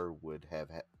and her would have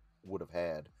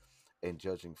had. And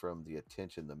judging from the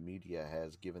attention the media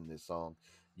has given this song,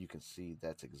 you can see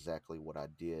that's exactly what I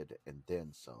did and then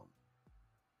some.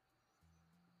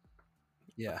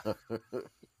 Yeah.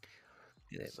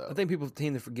 Yeah. I So think people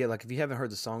tend to forget, like, if you haven't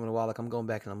heard the song in a while, like, I'm going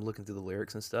back and I'm looking through the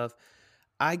lyrics and stuff.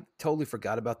 I totally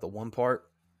forgot about the one part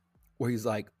where he's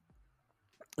like,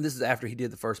 this is after he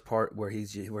did the first part where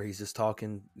he's just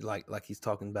talking like he's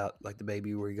talking about like the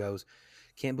baby, where he goes,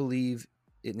 "Can't believe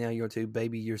it now, you're two,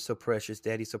 baby, you're so precious,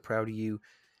 daddy's so proud of you.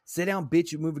 Sit down,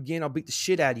 bitch, you move again, I'll beat the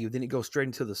shit out of you." Then it goes straight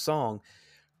into the song,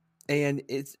 and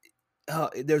it's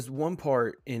there's one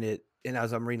part in it, and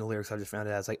as I'm reading the lyrics, I just found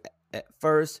out, I was like, at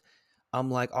first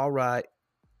I'm like, all right,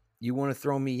 you want to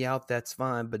throw me out, that's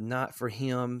fine, but not for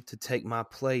him to take my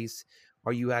place.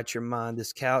 Are you out your mind?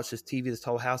 This couch, this TV, this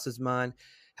whole house is mine.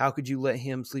 How could you let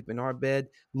him sleep in our bed?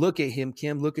 Look at him,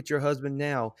 Kim. Look at your husband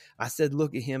now. I said,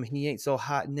 look at him. He ain't so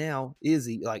hot now, is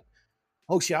he? Like,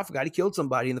 oh shit, I forgot he killed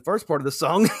somebody in the first part of the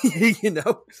song. You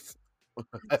know,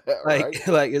 right?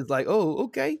 like it's like, oh,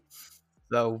 okay.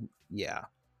 So yeah,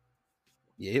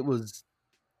 yeah, it was,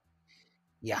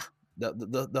 yeah.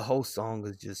 The whole song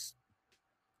was just,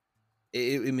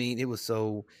 I mean, it was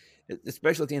so,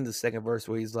 especially at the end of the second verse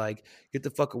where he's like, "Get the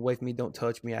fuck away from me! Don't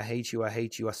touch me! I hate you! I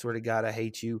hate you! I swear to God, I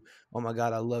hate you! Oh my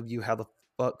God, I love you! How the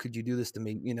fuck could you do this to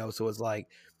me?" You know, so it's like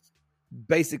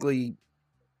basically,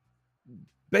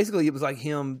 basically, it was like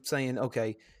him saying,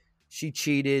 "Okay, she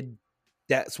cheated."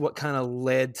 That's what kind of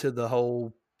led to the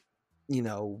whole, you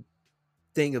know,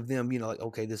 thing of them. You know, like,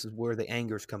 okay, this is where the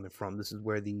anger's coming from. This is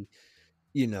where the,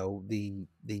 you know, the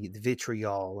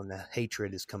vitriol and the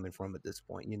hatred is coming from at this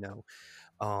point.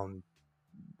 Um,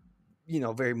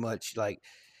 very much like,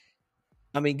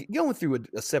 I mean, going through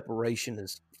a separation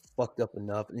is fucked up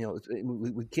enough.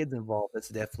 With kids involved, that's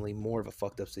definitely more of a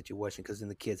fucked up situation because then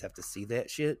the kids have to see that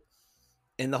shit.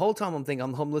 And the whole time I'm thinking,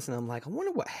 I'm home listening, I'm like, I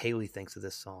wonder what Haley thinks of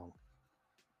this song.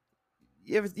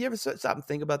 You ever stop and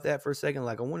think about that for a second?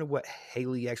 Like, I wonder what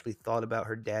Haley actually thought about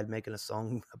her dad making a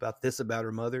song about this about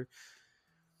her mother.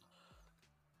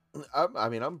 I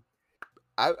mean,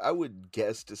 I would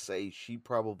guess to say she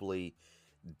probably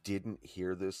didn't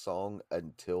hear this song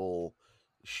until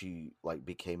she like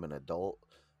became an adult.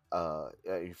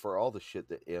 For all the shit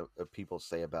that people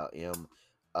say about him,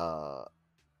 uh,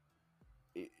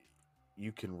 it,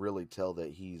 you can really tell that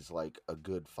he's like a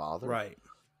good father. Right.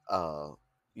 Uh,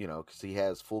 because he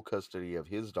has full custody of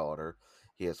his daughter.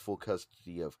 He has full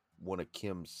custody of one of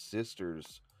Kim's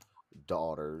sister's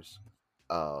daughters.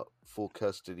 Full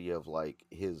custody of like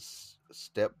his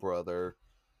stepbrother,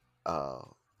 uh,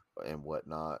 and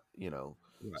whatnot.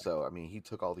 Right. So I mean, he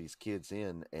took all these kids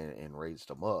in and raised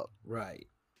them up. Right.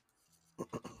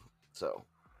 So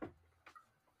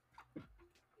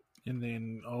And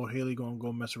then Haley gonna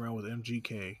go mess around with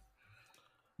MGK.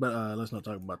 But let's not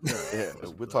talk about Yeah,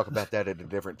 that. we'll talk about that at a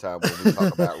different time when we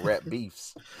talk about rap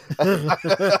beefs.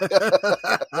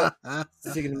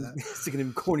 Sticking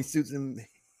them corny suits and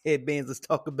headbands. Let's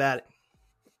talk about it.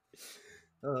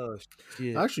 Oh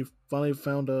shit! I actually finally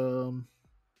found a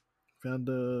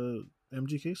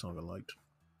MGK song I liked.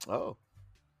 Oh,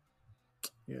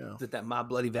 Yeah. Is it that My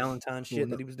Bloody Valentine shit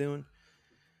that he was doing?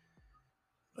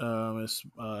 It's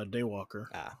Daywalker.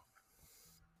 Ah,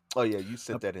 oh yeah, you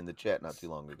sent that in the chat not too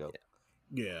long ago.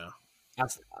 Yeah. I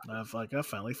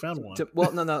finally found one.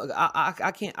 Well, no,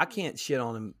 I can't shit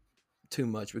on him too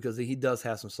much because he does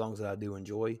have some songs that I do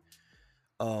enjoy.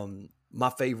 My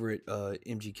favorite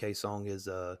MGK song is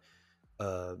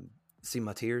 "See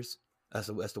My Tears." That's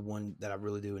the one that I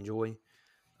really do enjoy.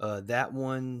 That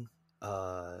one,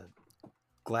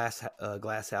 Glass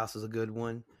House is a good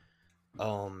one.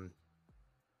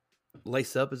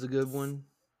 Lace Up is a good one.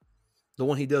 The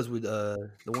one he does with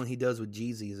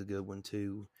Jeezy is a good one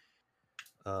too.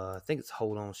 I think it's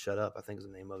Hold On, Shut Up, I think is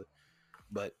the name of it.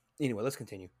 But anyway, let's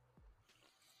continue.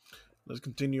 Let's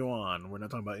continue on. We're not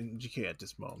talking about MGK at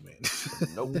this moment.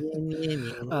 Nope.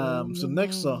 So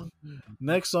next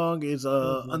song is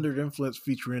Under the Influence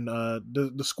featuring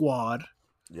the Squad.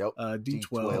 Yep.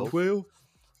 D12.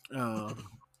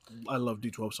 I love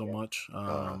D12 so much.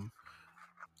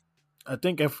 I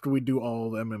think after we do all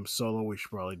the MM solo, we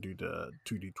should probably do the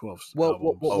 2D12s.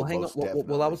 Well, hang on. most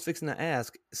Well, I was fixing to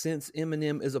ask, since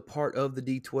Eminem is a part of the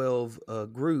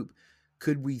D12 group,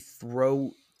 could we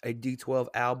throw a D12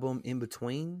 album in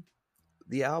between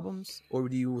the albums, or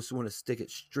do you just want to stick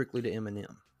it strictly to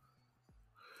Eminem?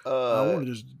 I want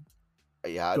to just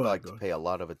I'd like to pay a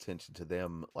lot of attention to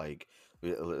them, like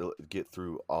get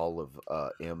through all of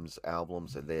M's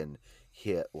albums and then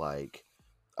hit like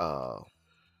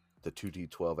the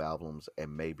 2D12 albums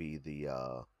and maybe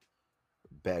the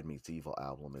Bad Meets Evil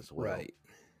album as well. Right.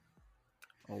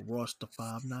 Oh, Ross the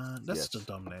 5'9". That's just a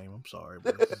dumb name. I'm sorry,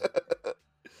 bro.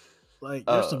 Like,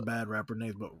 there's some bad rapper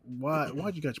names, but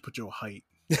why'd you guys put your height?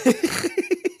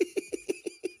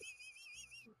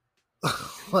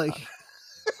 Like,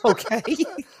 okay.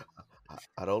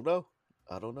 I don't know.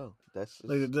 That's just...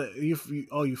 like you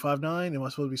 5'9". Am I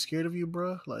supposed to be scared of you,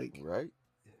 bro? Like, right?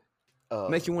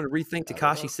 Makes you want to rethink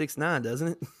Tekashi 6ix9ine, doesn't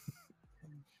it?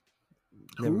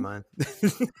 Never mind.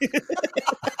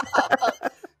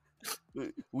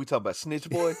 We talking about Snitch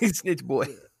Boy? Snitch Boy.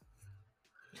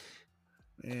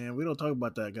 And we don't talk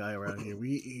about that guy around here.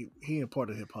 He ain't part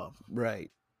of hip hop.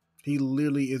 Right. He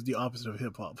literally is the opposite of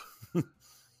hip hop.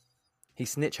 He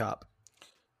snitch hop.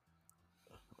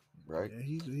 Right. Yeah,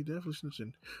 he definitely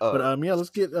snitching. But let's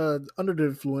get Under the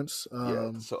Influence.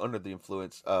 So Under the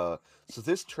Influence. So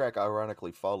this track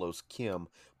ironically follows Kim,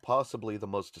 possibly the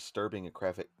most disturbing and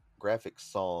graphic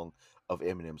song of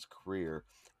Eminem's career.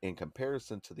 In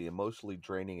comparison to the emotionally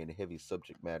draining and heavy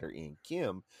subject matter in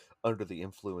Kim, Under the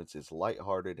Influence is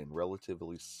lighthearted and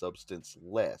relatively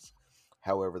substance-less.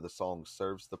 However, the song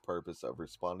serves the purpose of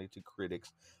responding to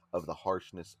critics of the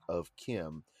harshness of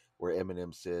Kim, where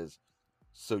Eminem says,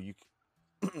 so you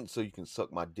can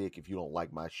suck my dick if you don't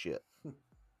like my shit.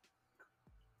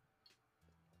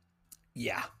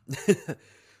 Yeah.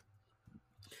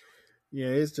 Yeah,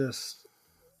 it's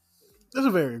a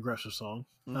very aggressive song.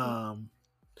 Mm-hmm.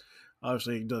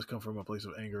 Obviously it does come from a place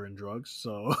of anger and drugs,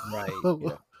 so Right.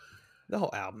 Yeah. The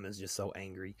whole album is just so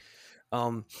angry.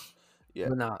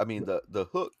 Yeah. I mean the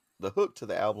hook to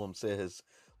the album says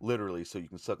literally, so you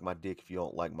can suck my dick if you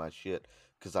don't like my shit,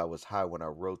 because I was high when I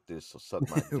wrote this, so suck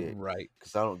my dick. Right.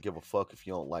 Because I don't give a fuck if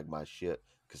you don't like my shit,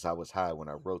 because I was high when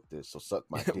I wrote this, so suck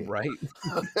my dick. Right.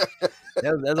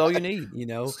 That's all you need, you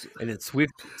know. And then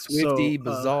Swifty,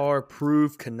 Bizarre,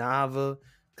 Proof, Kanava,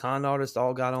 Con Artist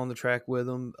all got on the track with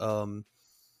him.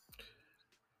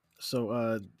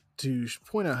 So to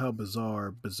point out how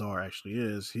bizarre actually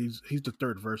is, he's the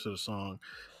third verse of the song,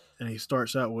 and he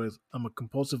starts out with, "I'm a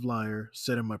compulsive liar,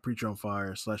 setting my preacher on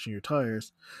fire, slashing your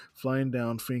tires, flying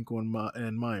down Finkel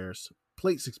and Myers.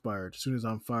 Plates expired. As soon as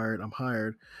I'm fired, I'm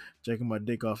hired, jacking my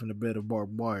dick off in the bed of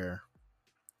barbed wire."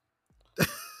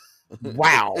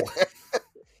 Wow.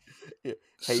 Hey,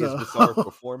 is Bizarre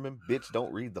performing? Bitch,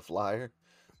 don't read the flyer.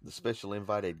 The special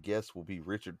invited guest will be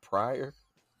Richard Pryor.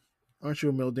 Aren't you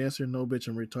a male dancer? No, bitch,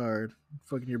 I'm retired.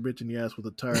 Fucking your bitch in the ass with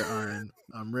a tire iron.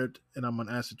 I'm ripped and I'm on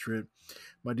acid trip.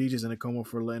 My DJ's in a coma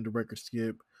for letting the record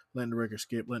skip. Letting the record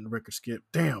skip.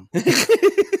 Damn.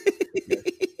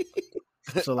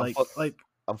 So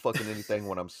I'm fucking anything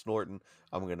when I'm snorting.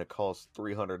 I'm gonna cost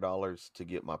 $300 to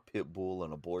get my pit bull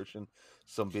an abortion.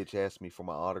 Some bitch asked me for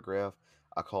my autograph.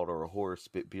 I called her a whore,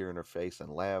 spit beer in her face,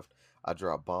 and laughed. I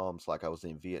dropped bombs like I was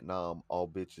in Vietnam. All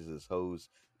bitches is hoes,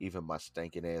 even my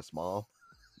stankin' ass mom.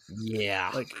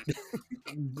 Yeah. Like,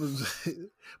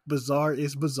 bizarre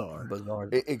is bizarre. Bizarre.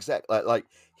 Exactly. Like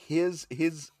his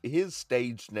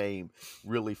stage name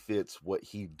really fits what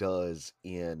he does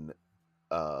in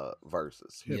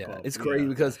verses. Yeah, Hip-hop, it's crazy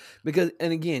yeah. because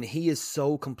and again, he is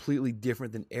so completely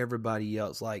different than everybody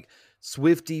else. Like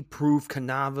Swifty, Proof,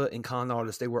 Kanava, and Con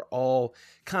Artist, they were all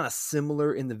kind of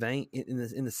similar in the vein,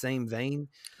 in the same vein.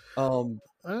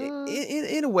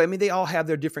 In a way, I mean, they all have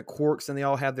their different quirks and they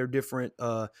all have their different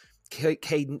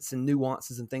cadence and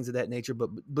nuances and things of that nature. But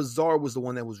Bizarre was the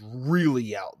one that was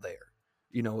really out there,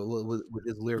 you know, with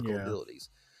his lyrical Yeah. abilities.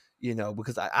 You know,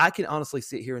 because I can honestly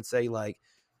sit here and say like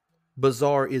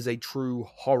Bizarre is a true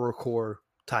horrorcore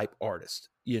type artist,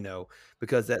 you know,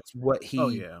 because that's what he Oh,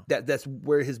 yeah. that's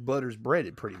where his butter's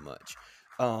breaded pretty much.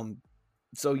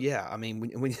 So yeah, I mean,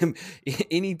 when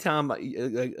anytime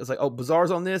it's like, oh,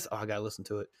 Bizarre's on this, oh, I gotta listen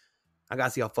to it. I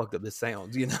gotta see how fucked up this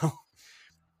sounds, you know.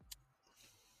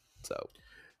 So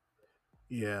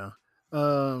Yeah.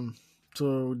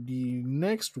 So the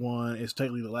next one is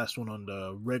technically the last one on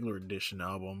the regular edition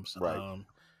albums. Right.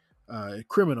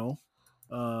 Criminal.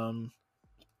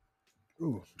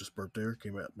 Just burped there.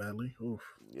 Came out badly. Oof.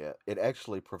 Yeah, it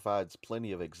actually provides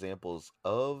plenty of examples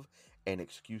of and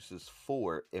excuses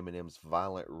for Eminem's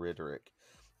violent rhetoric,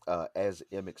 as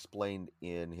M explained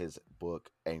in his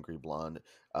book Angry Blonde.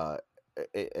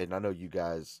 And I know you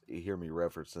guys hear me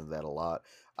referencing that a lot.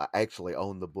 I actually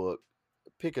own the book.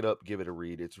 Pick it up, give it a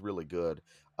read. It's really good.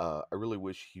 I really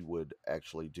wish he would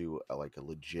actually do like a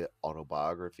legit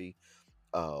autobiography.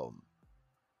 Um,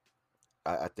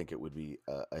 I think it would be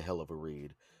a hell of a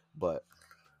read. But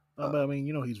But I mean,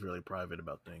 he's really private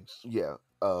about things. yeah.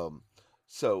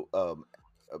 So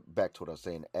back to what I was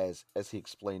saying. As he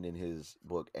explained in his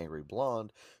book Angry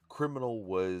Blonde, Criminal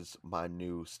was my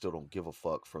new Still Don't Give a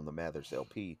Fuck from the Mathers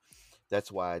LP.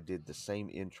 That's why I did the same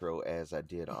intro as I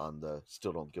did on the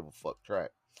Still Don't Give a Fuck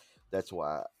track. That's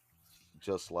why,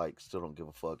 just like Still Don't Give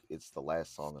a Fuck, it's the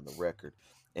last song on the record,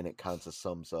 and it kind of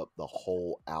sums up the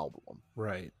whole album.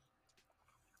 right.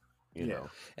 You know,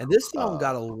 and this song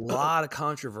got a lot of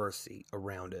controversy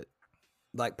around it.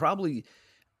 Like probably,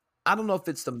 I don't know if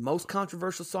it's the most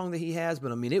controversial song that he has,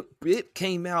 but I mean, it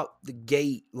came out the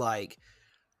gate like,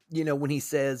 you know, when he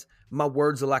says, "My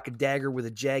words are like a dagger with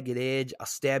a jagged edge. I'll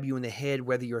stab you in the head,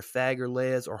 whether you're a fag or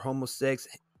les or homosex,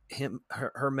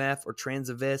 her math or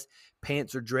transvest,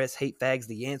 pants or dress, hate fags.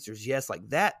 The answer is yes." Like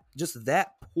that, just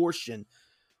that portion,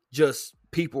 just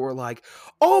people were like,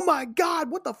 "Oh my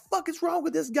God, what the fuck is wrong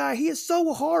with this guy? He is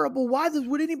so horrible. Why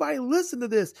would anybody listen to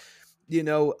this?"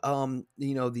 Glad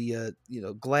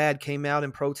came out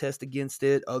and protest against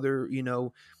it. Other,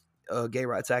 gay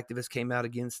rights activists came out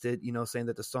against it, saying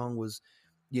that the song was,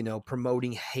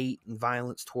 promoting hate and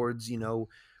violence towards,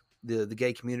 the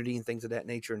gay community and things of that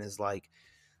nature. And it's like,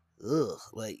 ugh,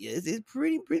 like it's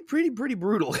pretty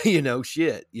brutal,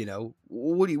 shit.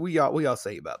 What do y'all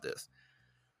say about this?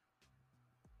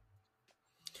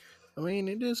 I mean,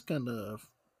 it is kind of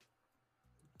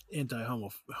anti-homo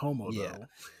Yeah.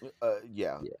 though.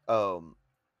 Yeah.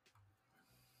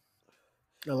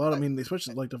 A lot. I mean,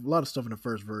 especially like a lot of stuff in the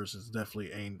first verse is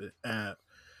definitely aimed at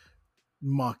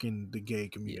mocking the gay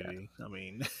community. I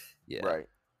mean, Yeah. Right.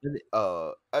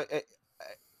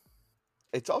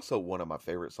 It's also one of my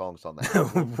favorite songs on the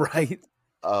album. Right.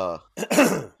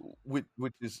 Which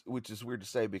is weird to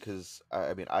say because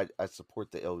I mean I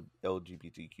support the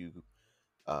LGBTQ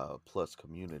plus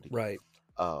community. Right.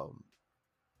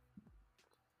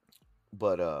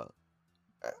 But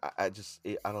I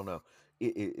don't know.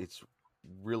 It's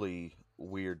really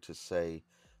weird to say.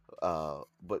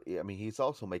 But I mean, he's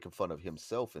also making fun of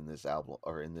himself in this album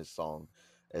or in this song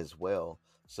as well.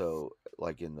 So,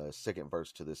 like in the second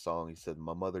verse to this song, he said,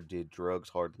 "My mother did drugs,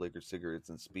 hard liquor, cigarettes,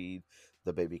 and speed.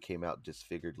 The baby came out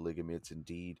disfigured, ligaments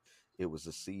indeed. It was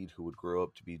a seed who would grow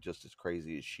up to be just as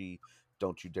crazy as she.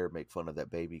 Don't you dare make fun of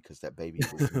that baby, because that baby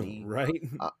was me." Right.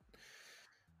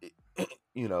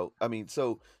 I mean,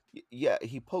 so yeah,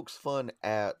 he pokes fun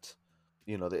at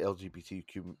the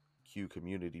LGBTQ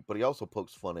community, but he also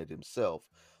pokes fun at himself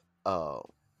at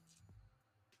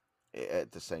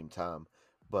the same time.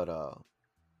 But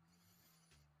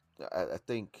I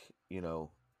think the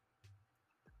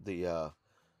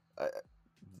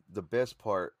the best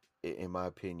part, in my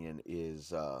opinion, is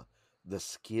the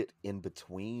skit in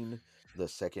between the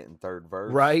second and third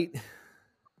verse, Right.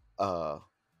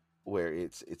 Where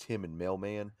it's him and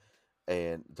Mailman,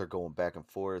 and they're going back and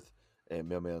forth, and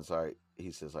Mailman's like,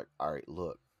 he says like, "All right,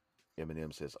 look."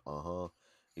 Eminem says, "Uh-huh."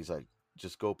 He's like,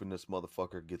 just go up in this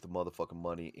motherfucker, get the motherfucking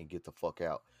money, and get the fuck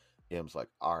out. M's like,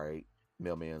 all right.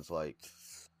 Mailman's like,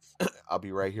 I'll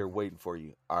be right here waiting for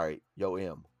you. All right, yo,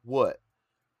 M, what?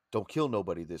 Don't kill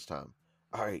nobody this time.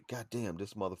 All right, goddamn,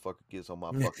 this motherfucker gets on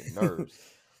my fucking nerves.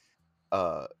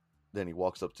 Then he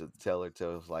walks up to the teller.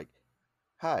 Teller's like,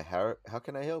 hi, how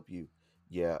can I help you?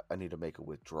 Yeah, I need to make a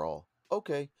withdrawal.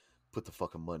 Okay, put the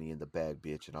fucking money in the bag,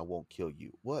 bitch, and I won't kill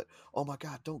you. What? Oh my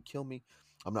god, don't kill me.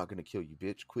 I'm not gonna kill you,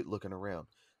 bitch. Quit looking around.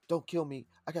 Don't kill me.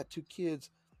 I got 2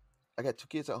 kids. I got 2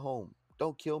 kids at home.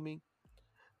 Don't kill me.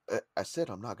 I said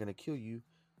I'm not gonna kill you.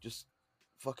 Just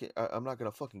fucking. I'm not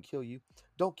gonna fucking kill you.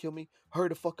 Don't kill me. Hurry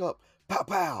the fuck up. Pow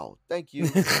pow. Thank you.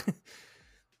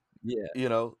 Yeah. You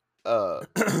know.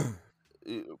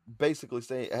 Basically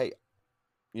saying, hey,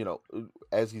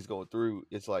 as he's going through,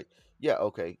 it's like, yeah,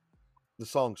 okay, the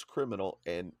song's criminal,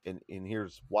 and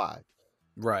here's why.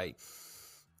 Right.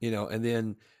 And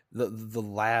then the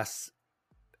last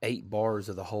 8 bars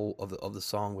of the whole of the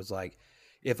song was like,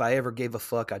 if I ever gave a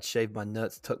fuck, I'd shave my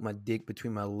nuts, tuck my dick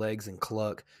between my legs, and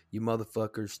cluck. You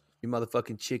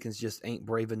motherfucking chickens just ain't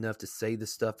brave enough to say the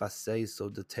stuff I say, so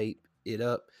just tape it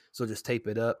up.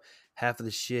 Half of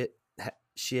the shit,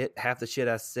 half the shit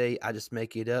I say, I just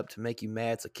make it up to make you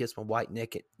mad. So kiss my white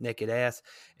naked ass.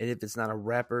 And if it's not a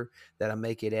rapper that I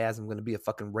make it as, I'm gonna be a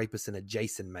fucking rapist in a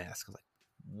Jason mask. I'm like,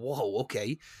 whoa,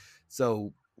 okay.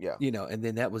 So Yeah. and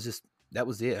then that was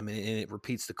it. I mean, and it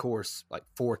repeats the chorus like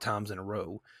 4 times in a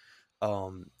row.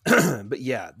 But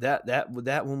yeah,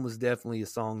 that one was definitely a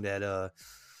song that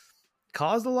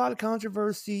caused a lot of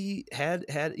controversy. Had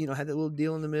that little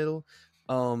deal in the middle.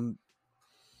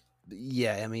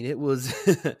 Yeah, I mean, it was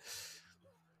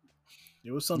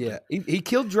it was something. Yeah, he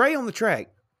killed Dre on the track.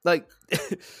 Like,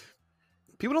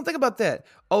 people don't think about that.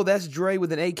 Oh, that's Dre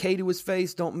with an AK to his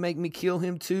face. Don't make me kill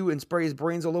him too and spray his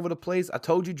brains all over the place. I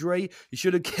told you, Dre, you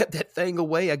should have kept that thing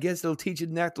away. I guess it'll teach you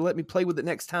not to let me play with it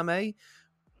next time, eh?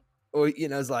 Or,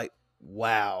 it's like,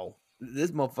 wow, this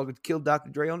motherfucker killed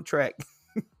Dr. Dre on the track.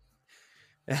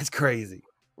 That's crazy.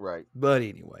 Right. But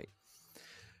anyway.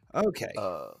 Okay.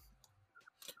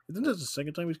 Isn't this the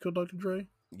second time he's killed Dr. Dre?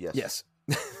 Yes.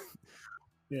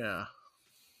 Yeah.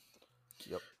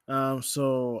 Yep.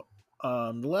 So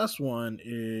the last one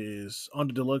is on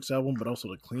the deluxe album, but also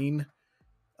the clean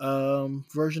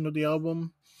version of the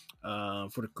album.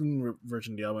 For the clean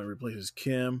version of the album, it replaces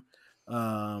Kim,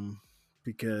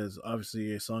 because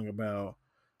obviously a song about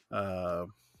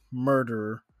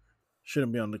murder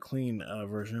shouldn't be on the clean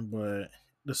version, but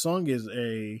the song is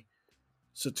a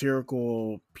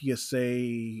satirical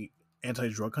PSA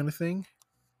anti-drug kind of thing.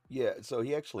 Yeah, so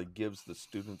he actually gives the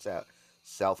students at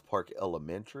South Park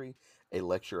Elementary a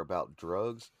lecture about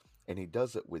drugs, and he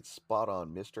does it with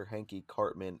spot-on Mr. Hanky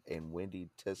Cartman and Wendy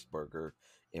Tessberger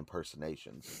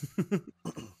impersonations.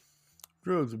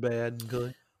 Drugs are bad.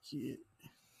 Good. Yeah.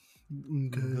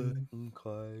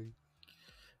 Okay.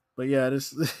 But yeah,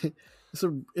 this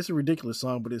it's a ridiculous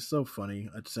song, but it's so funny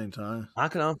at the same time. I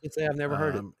can honestly say I've never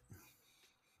heard it.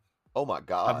 Oh my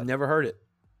god, I've never heard it.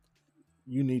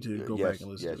 You need to go back and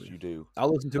listen to it. Yes, you do.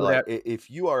 I'll listen to Like, it. if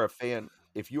you are a fan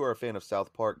of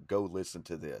South Park, go listen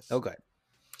to this. Okay.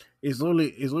 It's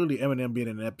literally Eminem being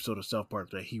in an episode of South Park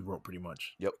that he wrote pretty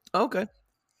much. Yep. Okay.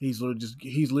 He's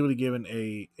literally given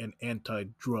an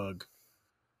anti-drug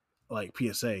like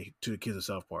PSA to the kids of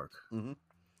South Park. Mm-hmm.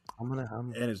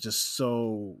 And it's just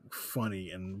so funny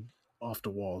and off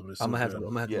the walls. But it's I'm so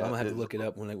gonna good. have to look it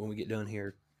up when we get done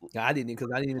here. I didn't even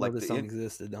Like know this song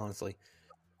existed. Honestly.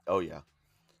 Oh yeah.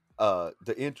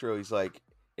 The intro, he's like,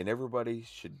 and everybody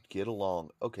should get along.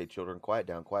 Okay, children, quiet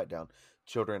down, quiet down.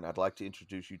 Children, I'd like to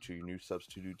introduce you to your new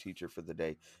substitute teacher for the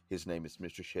day. His name is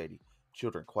Mr. Shady.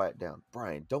 Children, quiet down.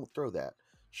 Brian, don't throw that.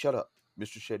 Shut up.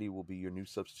 Mr. Shady will be your new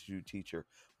substitute teacher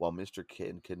while Mr.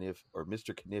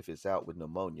 Kniff is out with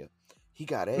pneumonia. He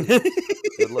got AIDS.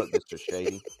 Good luck, Mr.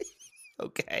 Shady.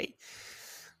 Okay.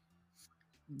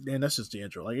 And that's just the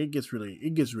intro. Like it gets really.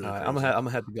 Right, I'm gonna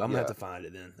have to go. I'm gonna have to find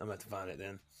it then. I'm gonna have to find it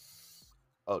then.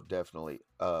 Oh, definitely.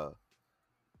 Definitely.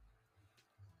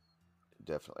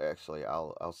 Actually,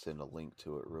 I'll send a link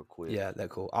to it real quick. Yeah,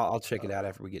 that's cool. I'll check it out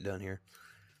after we get done here.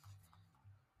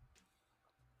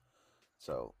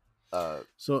 So,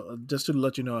 just to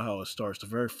let you know how it starts, the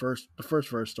first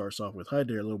verse starts off with, "Hi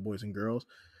there, little boys and girls.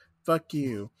 Fuck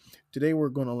you. Today we're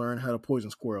going to learn how to poison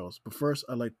squirrels. But first,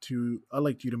 I'd like you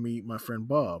to meet my friend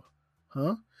Bob.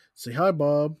 Huh? Say hi,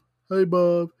 Bob. Hey,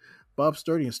 Bob. Bob's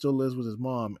 30 and still lives with his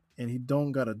mom, and he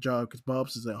don't got a job because Bob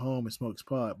sits at home and smokes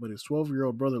pot, but his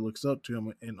 12-year-old brother looks up to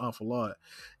him an awful lot,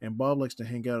 and Bob likes to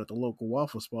hang out at the local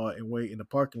waffle spot and wait in the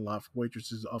parking lot for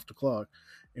waitresses off the clock,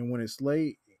 and when it's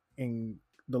late and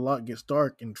the lot gets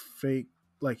dark and fake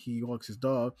like he walks his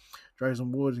dog, drives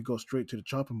some woods and goes straight to the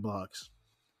chopping blocks.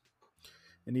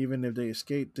 And even if they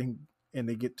escape and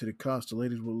they get to the cops, the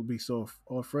ladies will be so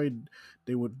afraid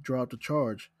they would drop the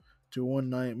charge. Till one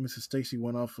night, Mrs. Stacy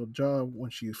went off a job when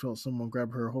she felt someone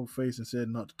grab her whole face and said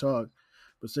not to talk.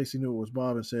 But Stacy knew it was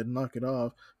Bob and said, knock it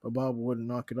off. But Bob wouldn't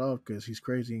knock it off because he's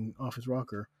crazy and off his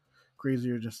rocker.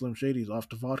 Crazier than Slim Shady's off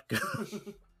the vodka.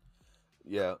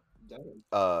 Yeah.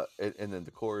 And then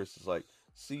the chorus is like,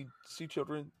 see,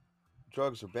 children,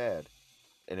 drugs are bad.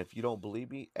 And if you don't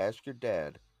believe me, ask your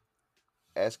dad.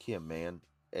 Ask him, man.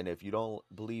 And if you don't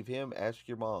believe him, ask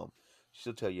your mom.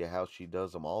 She'll tell you how she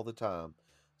does them all the time.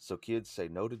 So kids, say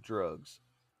no to drugs.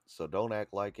 So don't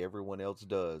act like everyone else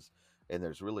does. And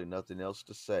there's really nothing else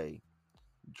to say.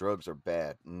 Drugs are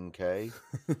bad, okay?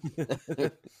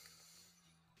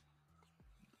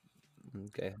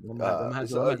 Okay.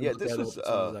 This is as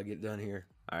soon as I get done here.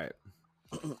 All right.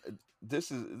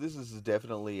 This is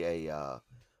definitely a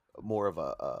more of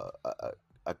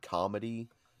a comedy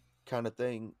kind of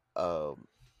thing.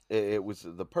 It was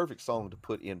the perfect song to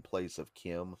put in place of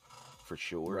Kim, for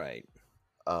sure. Right.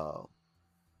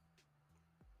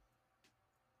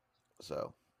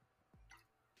 So.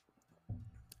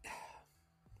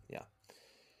 Yeah.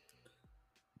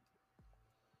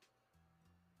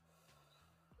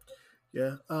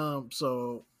 Yeah.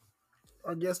 So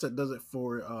I guess that does it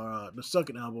for the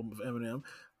second album of Eminem.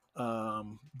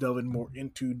 Delving more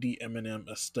into the Eminem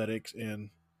aesthetics and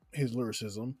his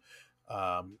lyricism.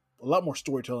 A lot more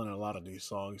storytelling in a lot of these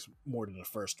songs, more than the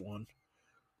first one.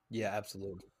 Yeah,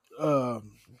 absolutely. But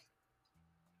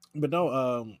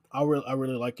no, I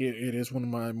really like it. It is one of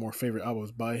my more favorite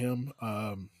albums by him.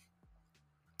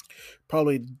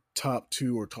 Probably top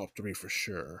 2 or top 3 for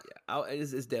sure. Yeah,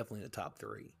 it's definitely the top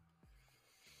 3.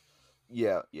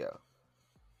 Yeah.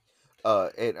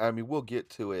 And I mean, we'll get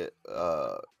to it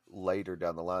later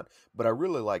down the line, but I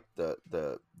really like the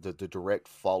direct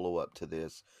follow up to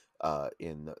this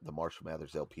in the Marshall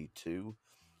Mathers LP 2.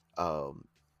 A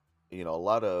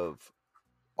lot of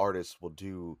artists will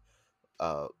do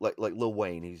like Lil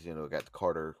Wayne. He's got the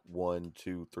Carter 1,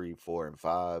 2, 3, 4, and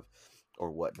 5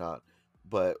 or whatnot.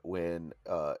 But when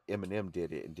Eminem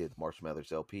did it and did the Marshall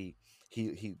Mathers LP,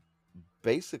 he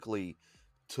basically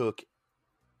took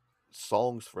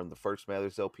songs from the first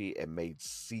Mathers LP and made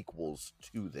sequels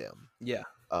to them. Yeah.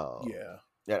 Yeah.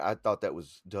 And I thought that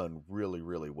was done really,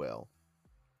 really well.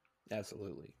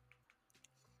 Absolutely.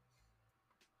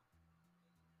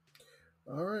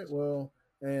 All right. Well,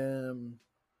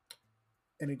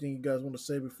 anything you guys want to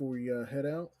say before we head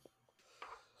out?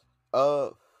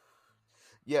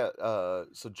 Yeah.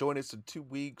 So join us in 2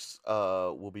 weeks.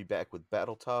 We'll be back with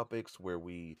Battle Topics, where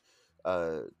we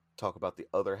talk about the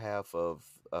other half of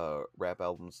rap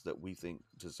albums that we think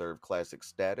deserve classic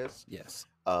status. Yes.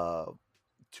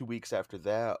 2 weeks after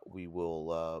that, we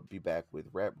will be back with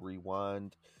Rap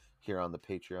Rewind here on the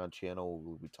Patreon channel,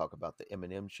 where we talk about the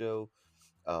Eminem show.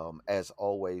 As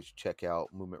always, check out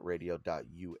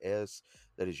movementradio.us.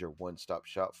 That is your one-stop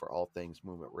shop for all things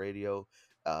Movement Radio.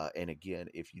 And again,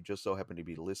 if you just so happen to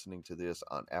be listening to this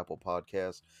on Apple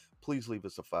Podcasts, please leave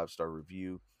us a 5-star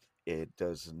review. It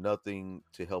does nothing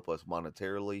to help us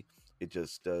monetarily. It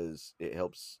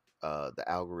helps the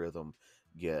algorithm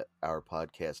get our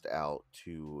podcast out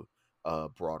to a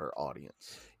broader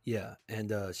audience. Yeah,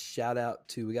 and shout out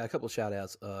to, we got a couple of shout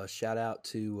outs. Shout out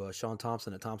to Sean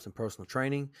Thompson at Thompson Personal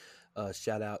Training.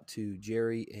 Shout out to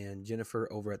Jerry and Jennifer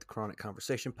over at the Chronic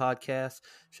Conversation podcast.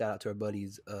 Shout out to our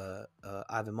buddies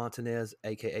Ivan Montanez,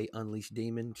 aka Unleashed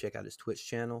Demon. Check out his Twitch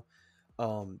channel.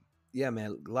 Yeah,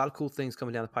 man, a lot of cool things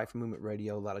coming down the pipe from Movement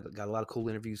Radio. Got a lot of cool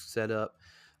interviews set up.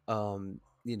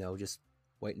 Just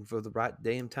waiting for the right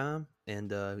day and time, and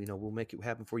we'll make it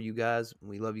happen for you guys.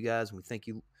 We love you guys, and we thank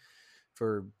you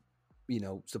for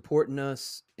supporting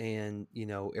us, and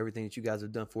everything that you guys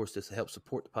have done for us to help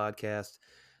support the podcast.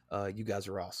 You guys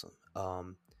are awesome.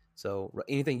 So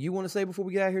anything you want to say before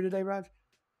we get out of here today, Raj?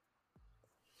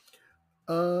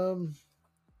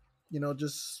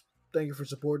 Just thank you for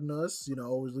supporting us.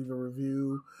 Always leave a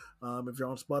review. If you're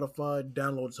on Spotify,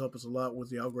 downloads help us a lot with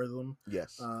the algorithm.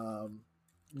 Yes.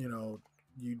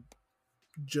 You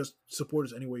just support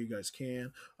us any way you guys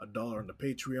can. $1 on the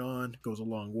Patreon goes a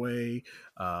long way.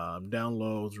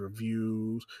 Downloads,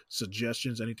 reviews,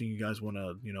 suggestions, anything you guys want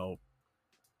to,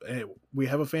 hey, we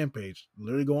have a fan page.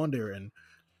 Literally go on there and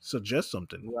suggest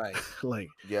something. Right.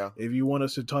 If you want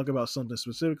us to talk about something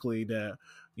specifically that,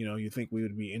 you think we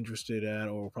would be interested at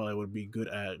or probably would be good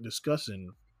at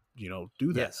discussing, do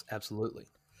that. Yes, absolutely.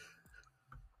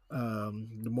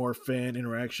 The more fan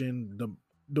interaction,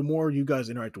 the more you guys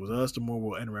interact with us, the more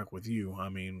we'll interact with you. I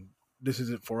mean, this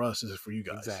isn't for us, this is for you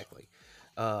guys. Exactly.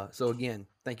 So again,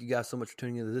 thank you guys so much for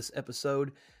tuning into this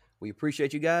episode. We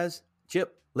appreciate you guys.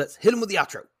 Chip, let's hit them with the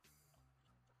outro.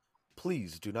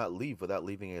 Please do not leave without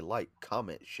leaving a like,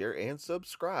 comment, share, and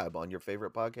subscribe on your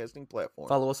favorite podcasting platform.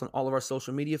 Follow us on all of our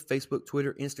social media, Facebook,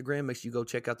 Twitter, Instagram. Make sure you go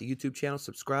check out the YouTube channel,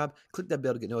 subscribe, click that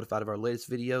bell to get notified of our latest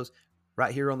videos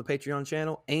right here on the Patreon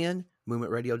channel and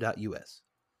movementradio.us.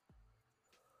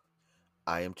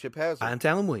 I am Chip Hazard. I am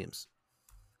Talon Williams.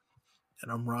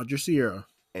 And I'm Roger Sierra.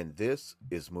 And this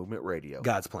is Movement Radio.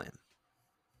 God's plan.